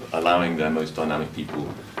by allowing their most dynamic people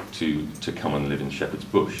to come and live in Shepherd's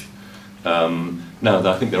Bush. Now,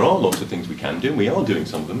 I think there are lots of things we can do, and we are doing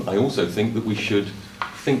some of them. I also think that we should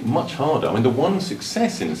think much harder. I mean, the one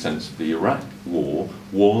success, in a sense, of the Iraq war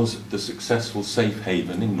was the successful safe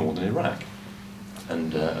haven in northern Iraq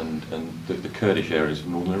and the Kurdish areas of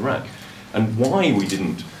northern Iraq. And why we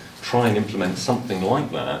didn't try and implement something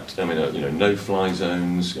like that, I mean, no-fly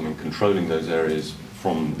zones, I mean, controlling those areas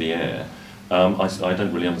from the air, I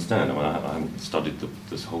don't really understand. I mean, I haven't studied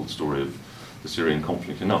this whole story of the Syrian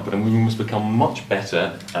conflict enough, but I mean, we must become much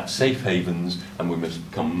better at safe havens, and we must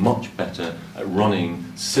become much better at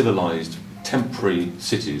running civilized, temporary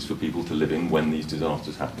cities for people to live in when these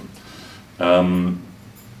disasters happen.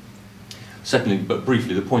 Secondly, but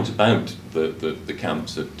briefly, the point about the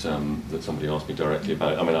camps that somebody asked me directly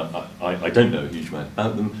about, I mean, I don't know a huge amount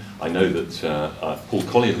about them. I know that Paul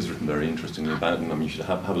Collier has written very interestingly about them. I mean, you should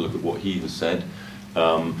have a look at what he has said.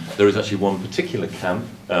 There is actually one particular camp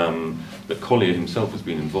that Collier himself has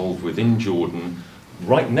been involved with in Jordan,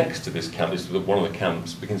 right next to this camp. This is one of the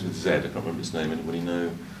camps, begins with Z, I can't remember its name, anybody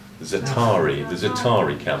know? The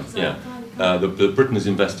Za'atari camp, yeah. That Britain has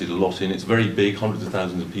invested a lot in. It's very big, hundreds of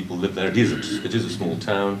thousands of people live there. It is a small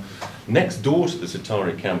town. Next door to the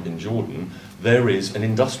Za'atari camp in Jordan, there is an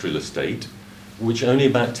industrial estate, which only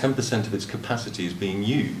about 10% of its capacity is being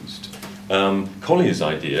used. Collier's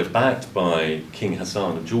idea, backed by King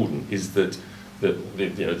Hassan of Jordan, is that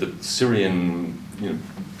the Syrian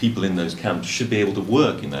people in those camps should be able to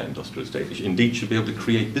work in that industrial estate. Indeed, should be able to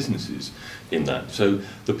create businesses in that. So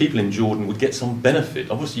the people in Jordan would get some benefit.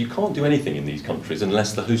 Obviously, you can't do anything in these countries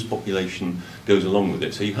unless the host population goes along with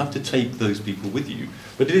it. So you have to take those people with you.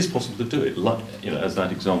 But it is possible to do it, like, as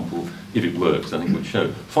that example, if it works, I think would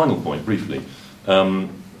show. Final point, briefly,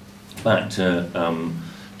 back to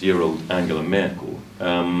dear old Angela Merkel.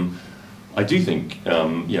 I do think,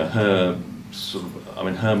 her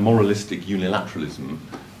her moralistic unilateralism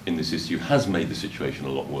in this issue has made the situation a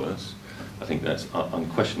lot worse. I think that's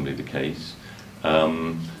unquestionably the case.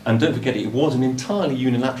 And don't forget, it was an entirely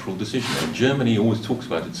unilateral decision. And Germany always talks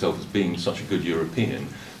about itself as being such a good European,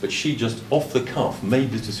 but she just off the cuff made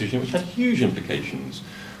this decision, which had huge implications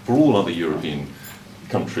for all other European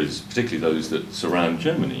countries, particularly those that surround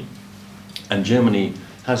Germany. And Germany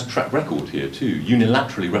has track record here too.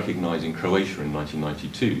 Unilaterally recognising Croatia in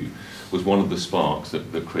 1992 was one of the sparks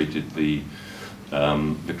that created the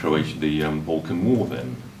Balkan War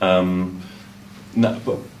then.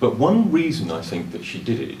 But one reason I think that she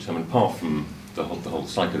did it, I mean, apart from the whole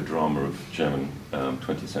psychodrama of German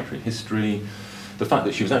 20th century history, the fact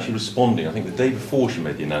that she was actually responding, I think the day before she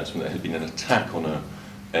made the announcement, there had been an attack on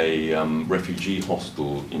a refugee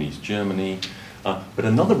hostel in East Germany. But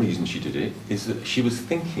another reason she did it is that she was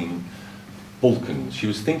thinking Balkans. She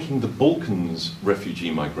was thinking the Balkans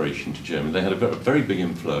refugee migration to Germany. They had a very big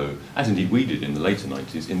inflow, as indeed we did in the later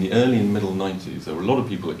 90s. In the early and middle 90s, there were a lot of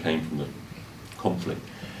people that came from the conflict.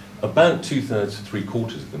 About 2/3 to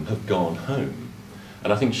 3/4 of them have gone home.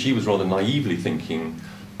 And I think she was rather naively thinking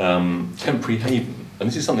temporary haven. And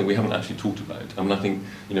this is something we haven't actually talked about. I mean, I think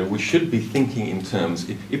we should be thinking in terms,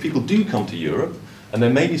 if people do come to Europe, and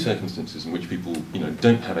there may be circumstances in which people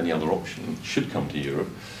don't have any other option, should come to Europe,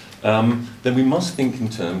 then we must think in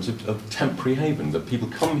terms of temporary haven, that people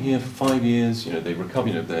come here for 5 years, they recover,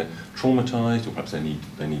 they're traumatized, or perhaps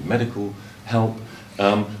they need medical help,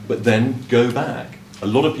 but then go back. A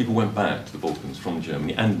lot of people went back to the Balkans from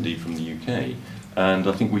Germany and indeed from the UK, and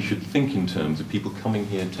I think we should think in terms of people coming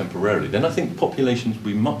here temporarily. Then I think populations would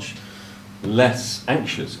be much less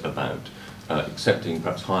anxious about accepting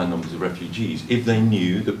perhaps higher numbers of refugees if they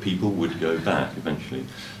knew that people would go back eventually.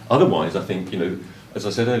 Otherwise, I think, as I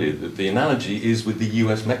said earlier, the analogy is with the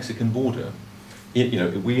US-Mexican border.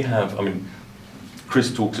 we have, I mean,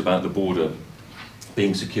 Chris talks about the border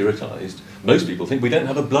being securitized. Most people think we don't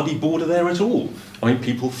have a bloody border there at all. I mean,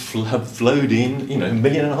 people have flowed in, 1.5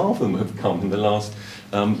 million of them have come in the last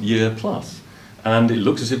year plus. And it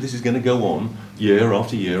looks as if this is going to go on year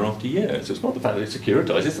after year after year. So it's not the fact that it's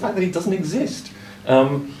securitized, it's the fact that it doesn't exist.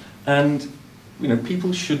 And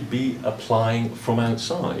people should be applying from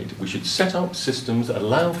outside. We should set up systems that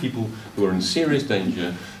allow people who are in serious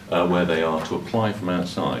danger where they are to apply from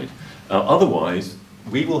outside. Otherwise,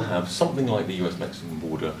 we will have something like the US-Mexican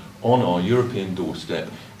border on our European doorstep,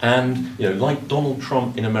 and like Donald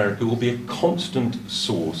Trump in America, will be a constant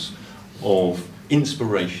source of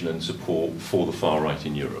inspiration and support for the far right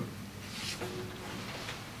in Europe.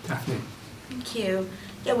 Daphne. Thank you.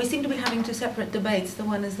 Yeah, we seem to be having two separate debates. The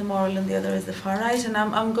one is the moral and the other is the far right. And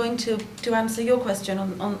I'm going to answer your question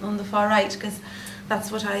on the far right, because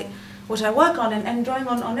that's what I work on. And drawing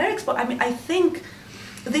on Eric's point, I mean, I think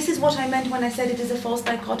this is what I meant when I said it is a false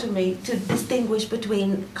dichotomy to distinguish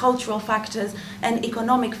between cultural factors and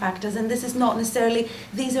economic factors. And this is not necessarily,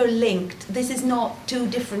 these are linked. This is not two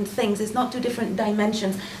different things. It's not two different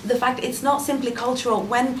dimensions. The fact it's not simply cultural.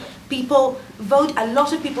 When people vote, a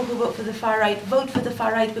lot of people who vote for the far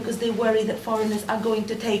right because they worry that foreigners are going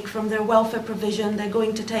to take from their welfare provision, they're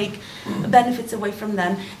going to take benefits away from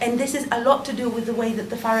them. And this is a lot to do with the way that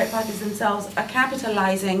the far right parties themselves are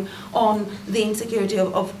capitalizing on the insecurity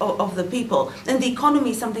of the people. And the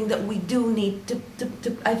economy is something that we do need to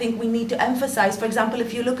I think we need to emphasize. For example,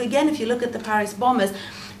 if you look at the Paris bombers,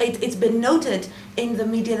 it's been noted in the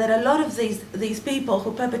media that a lot of these people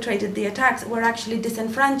who perpetrated the attacks were actually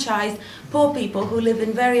disenfranchised, poor people who live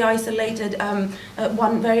in very isolated,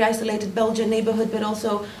 one very isolated Belgian neighborhood, but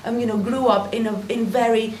also grew up in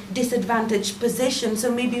very disadvantaged positions.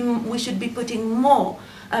 So maybe we should be putting more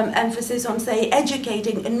emphasis on, say,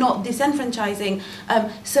 educating and not disenfranchising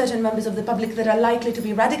certain members of the public that are likely to be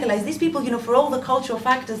radicalized. These people, for all the cultural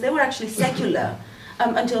factors, they were actually secular.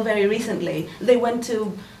 Until very recently, they went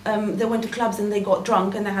to clubs and they got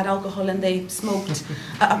drunk and they had alcohol and they smoked,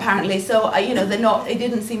 apparently. So they're not. It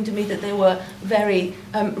didn't seem to me that they were very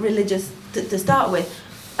religious to start with.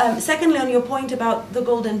 Secondly, on your point about the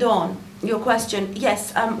Golden Dawn, your question,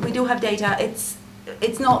 yes, we do have data.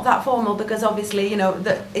 It's not that formal because obviously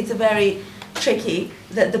it's a very tricky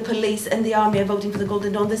that the police and the army are voting for the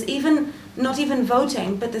Golden Dawn. There's not even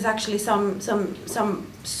voting, but there's actually some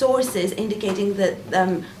sources indicating that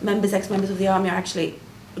ex-members of the army are actually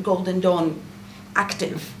Golden Dawn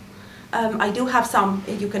active. I do have some.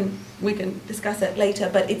 We can discuss it later,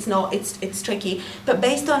 but it's not. It's tricky. But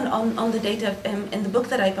based on the data in the book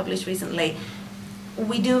that I published recently,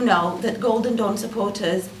 we do know that Golden Dawn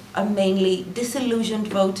supporters are mainly disillusioned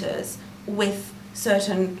voters with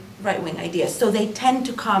certain right-wing ideas. So they tend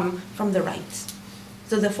to come from the right.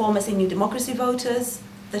 So the former New Democracy voters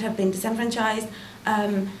that have been disenfranchised,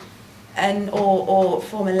 or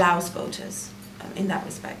former Laos voters in that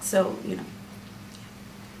respect. So,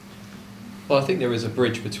 Well, I think there is a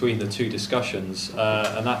bridge between the two discussions,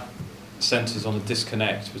 and that centres on a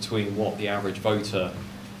disconnect between what the average voter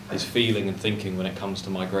is feeling and thinking when it comes to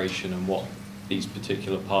migration and what these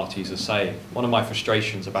particular parties are saying. One of my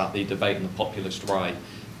frustrations about the debate on the populist right,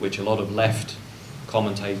 which a lot of left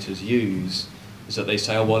commentators use, is that they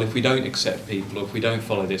say, oh, well, if we don't accept people, or if we don't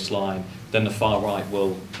follow this line, then the far right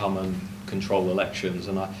will come and control elections.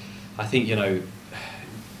 And I think,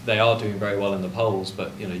 they are doing very well in the polls,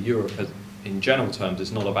 but, Europe, in general terms,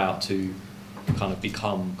 is not about to kind of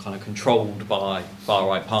become kind of controlled by far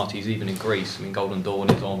right parties, even in Greece. I mean, Golden Dawn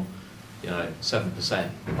is on, 7%,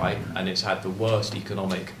 right? And it's had the worst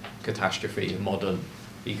economic catastrophe in modern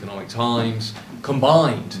economic times,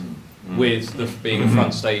 combined with being the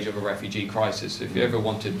front stage of a refugee crisis. If you ever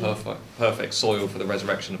wanted perfect soil for the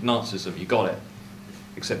resurrection of Nazism, you got it,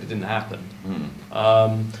 except it didn't happen.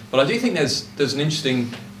 But I do think there's an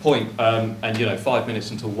interesting point, and 5 minutes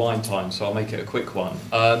until wine time, so I'll make it a quick one.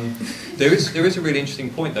 There is a really interesting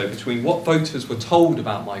point, though, between what voters were told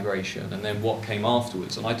about migration and then what came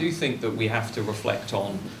afterwards. And I do think that we have to reflect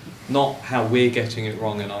on not how we're getting it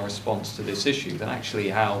wrong in our response to this issue, but actually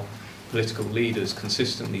how political leaders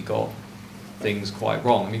consistently got things quite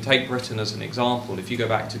wrong. I mean, take Britain as an example. If you go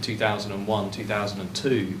back to 2001,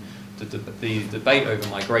 2002, the debate over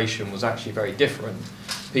migration was actually very different.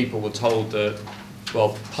 People were told that,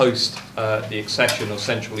 well, post the accession of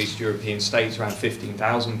Central East European states, around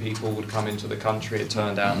 15,000 people would come into the country. It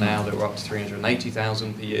turned out now that we're up to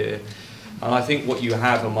 380,000 per year. And I think what you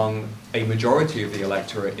have among a majority of the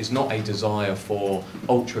electorate is not a desire for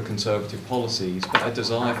ultra-conservative policies, but a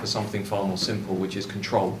desire for something far more simple, which is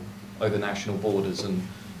control over national borders and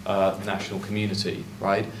national community,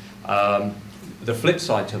 right? The flip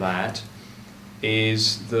side to that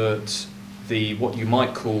is that what you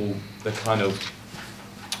might call the kind of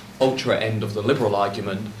ultra end of the liberal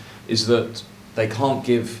argument is that they can't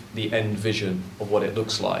give the end vision of what it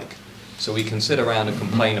looks like. So we can sit around and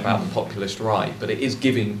complain about the populist right, but it is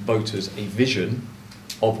giving voters a vision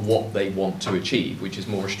of what they want to achieve, which is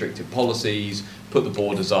more restrictive policies, put the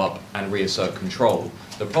borders up and reassert control.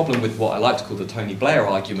 The problem with what I like to call the Tony Blair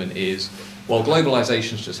argument is, well,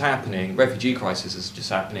 globalization is just happening, refugee crisis is just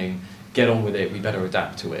happening, get on with it, we better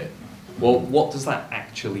adapt to it. Well, what does that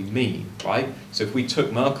actually mean, right? So if we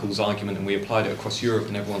took Merkel's argument and we applied it across Europe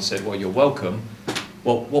and everyone said, well, you're welcome,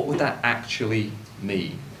 well, what would that actually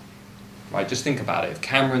mean? Right, just think about it. If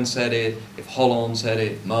Cameron said it, if Hollande said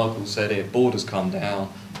it, Merkel said it, borders come down,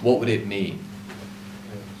 what would it mean?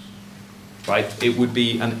 Right, it would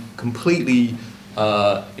be a completely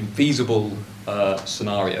infeasible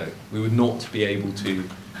scenario. We would not be able to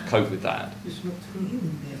cope with that. It's not true.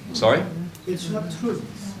 Sorry? It's not true.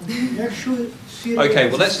 Okay,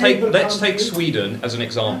 well let's take Sweden as an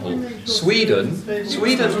example. Sweden.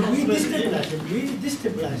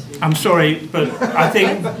 I'm sorry, but I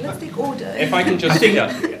think let's take order. If I can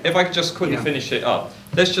just quickly finish it up.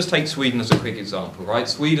 Let's just take Sweden as a quick example, right?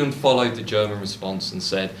 Sweden followed the German response and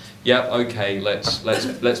said, "Yep, okay,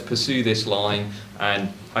 let's pursue this line."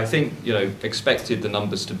 And I think, you know, expected the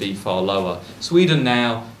numbers to be far lower. Sweden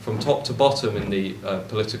now, from top to bottom in the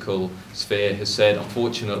political sphere, has said,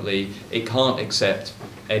 unfortunately, it can't accept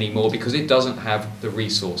anymore because it doesn't have the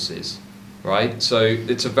resources, right? So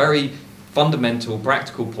it's a very fundamental,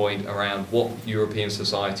 practical point around what European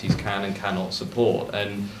societies can and cannot support.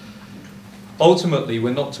 And ultimately,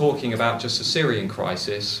 we're not talking about just the Syrian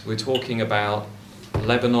crisis, we're talking about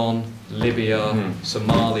Lebanon, Libya,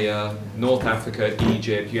 Somalia, North Africa,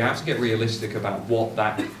 Egypt. You have to get realistic about what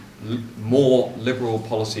that more liberal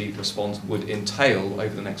policy response would entail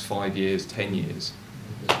over the next 5 years, 10 years.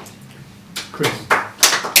 Chris.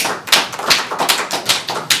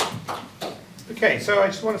 Okay, so I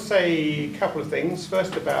just want to say a couple of things.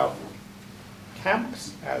 First, about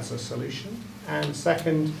camps as a solution, and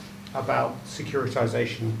second, about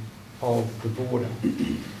securitization of the border.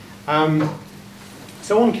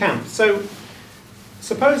 So on camps, so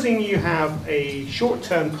supposing you have a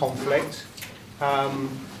short-term conflict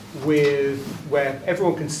where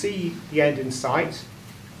everyone can see the end in sight,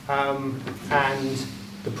 and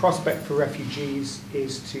the prospect for refugees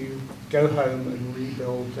is to go home and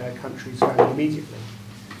rebuild their countries very immediately.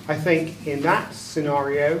 I think in that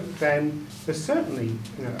scenario, then there's certainly,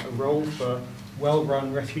 you know, a role for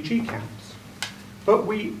well-run refugee camps. But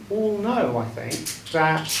we all know, I think,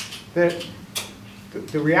 that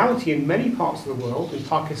the reality in many parts of the world, in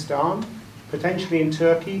Pakistan, potentially in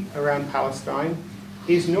Turkey, around Palestine,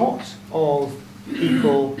 is not of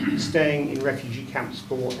people staying in refugee camps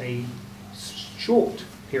for a short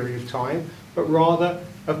period of time, but rather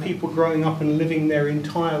of people growing up and living their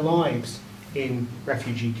entire lives in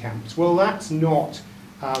refugee camps. Well, that's not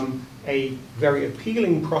a very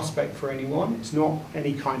appealing prospect for anyone. It's not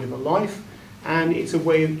any kind of a life, and it's a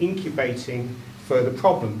way of incubating further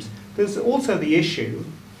problems. There's also the issue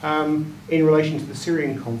in relation to the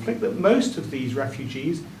Syrian conflict that most of these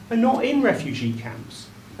refugees are not in refugee camps.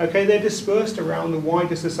 Okay, they're dispersed around the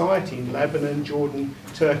wider society in Lebanon, Jordan,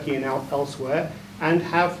 Turkey, and elsewhere, and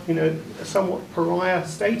have, you know, a somewhat pariah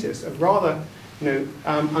status, a rather, you know,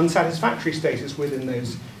 unsatisfactory status within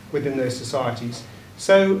those societies.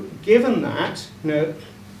 So, given that, you know,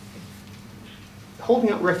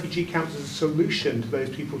 holding up refugee camps as a solution to those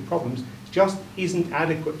people's problems just isn't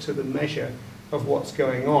adequate to the measure of what's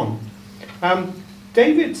going on.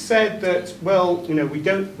 David said that, well, you know, we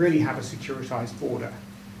don't really have a securitized border,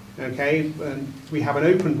 okay? And we have an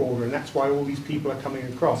open border, and that's why all these people are coming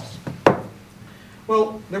across.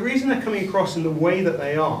 Well, the reason they're coming across in the way that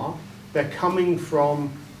they are, they're coming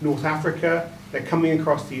from North Africa, they're coming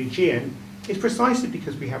across the Aegean, is precisely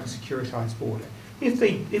because we have a securitized border.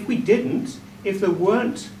 If we didn't, if there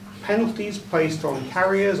weren't penalties placed on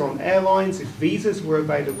carriers, on airlines, if visas were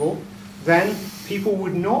available, then people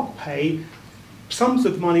would not pay sums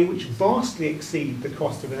of money which vastly exceed the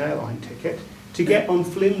cost of an airline ticket to get on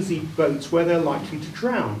flimsy boats where they're likely to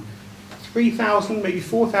drown. 3,000, maybe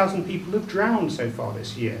 4,000 people have drowned so far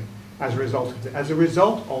this year as a result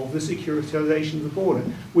of the securitization of the border,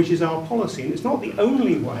 which is our policy. And it's not the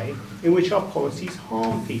only way in which our policies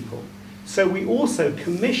harm people. So we also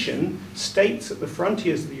commission states at the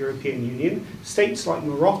frontiers of the European Union, states like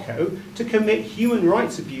Morocco, to commit human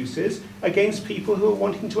rights abuses against people who are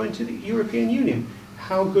wanting to enter the European Union.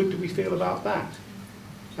 How good do we feel about that?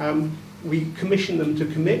 we commission them to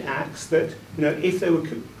commit acts that, if they were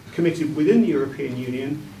committed within the European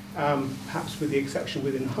Union, perhaps with the exception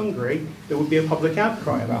within Hungary, there would be a public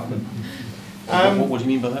outcry about them. What do you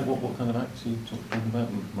mean by that? What kind of acts are you talking about?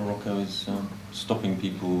 Morocco is stopping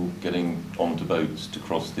people getting onto boats to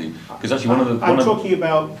cross the... Because actually I'm talking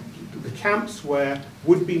about the camps where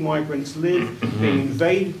would-be migrants live, being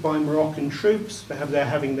invaded by Moroccan troops, they're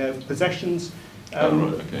having their possessions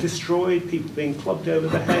destroyed, people being clubbed over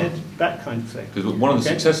the head, that kind of thing. Because one of the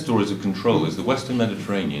success stories of control is the Western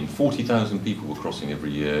Mediterranean. 40,000 people were crossing every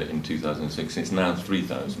year in 2006. It's now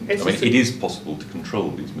 3,000. It is possible to control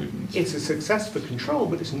these movements. It's a success for control,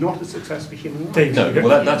 but it's not a success for human rights. David, no,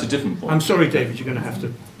 well, that's a different point. I'm sorry, David, you're going to have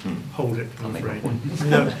to hold it, I'm afraid.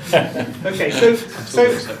 No. Okay,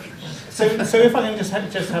 so if I can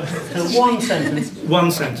just have one sentence.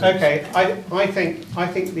 One sentence. Okay, I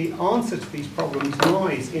think the answer to these problems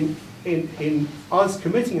lies in us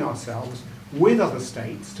committing ourselves with other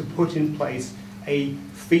states to put in place a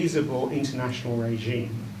feasible international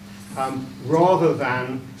regime, rather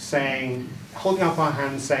than holding up our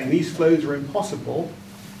hands saying these flows are impossible,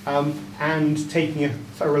 and taking a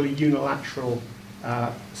thoroughly unilateral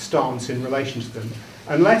stance in relation to them.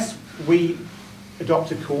 Unless we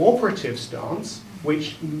adopt a cooperative stance,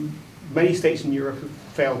 which many states in Europe have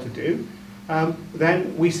failed to do,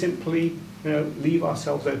 then we simply leave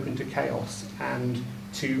ourselves open to chaos and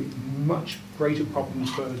to much greater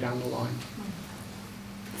problems further down the line.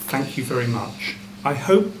 Thank you very much. I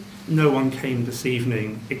hope no one came this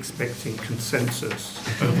evening expecting consensus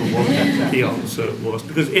over what the answer was,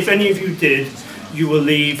 because if any of you did, you will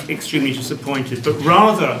leave extremely disappointed. But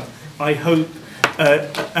rather, I hope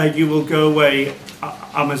you will go away,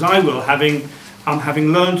 as I will, having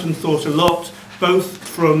learned and thought a lot, both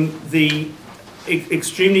from the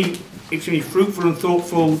extremely fruitful and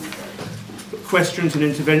thoughtful questions and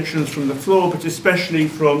interventions from the floor, but especially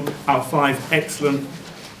from our 5 excellent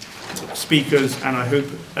speakers, and I hope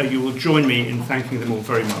you will join me in thanking them all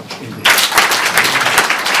very much indeed.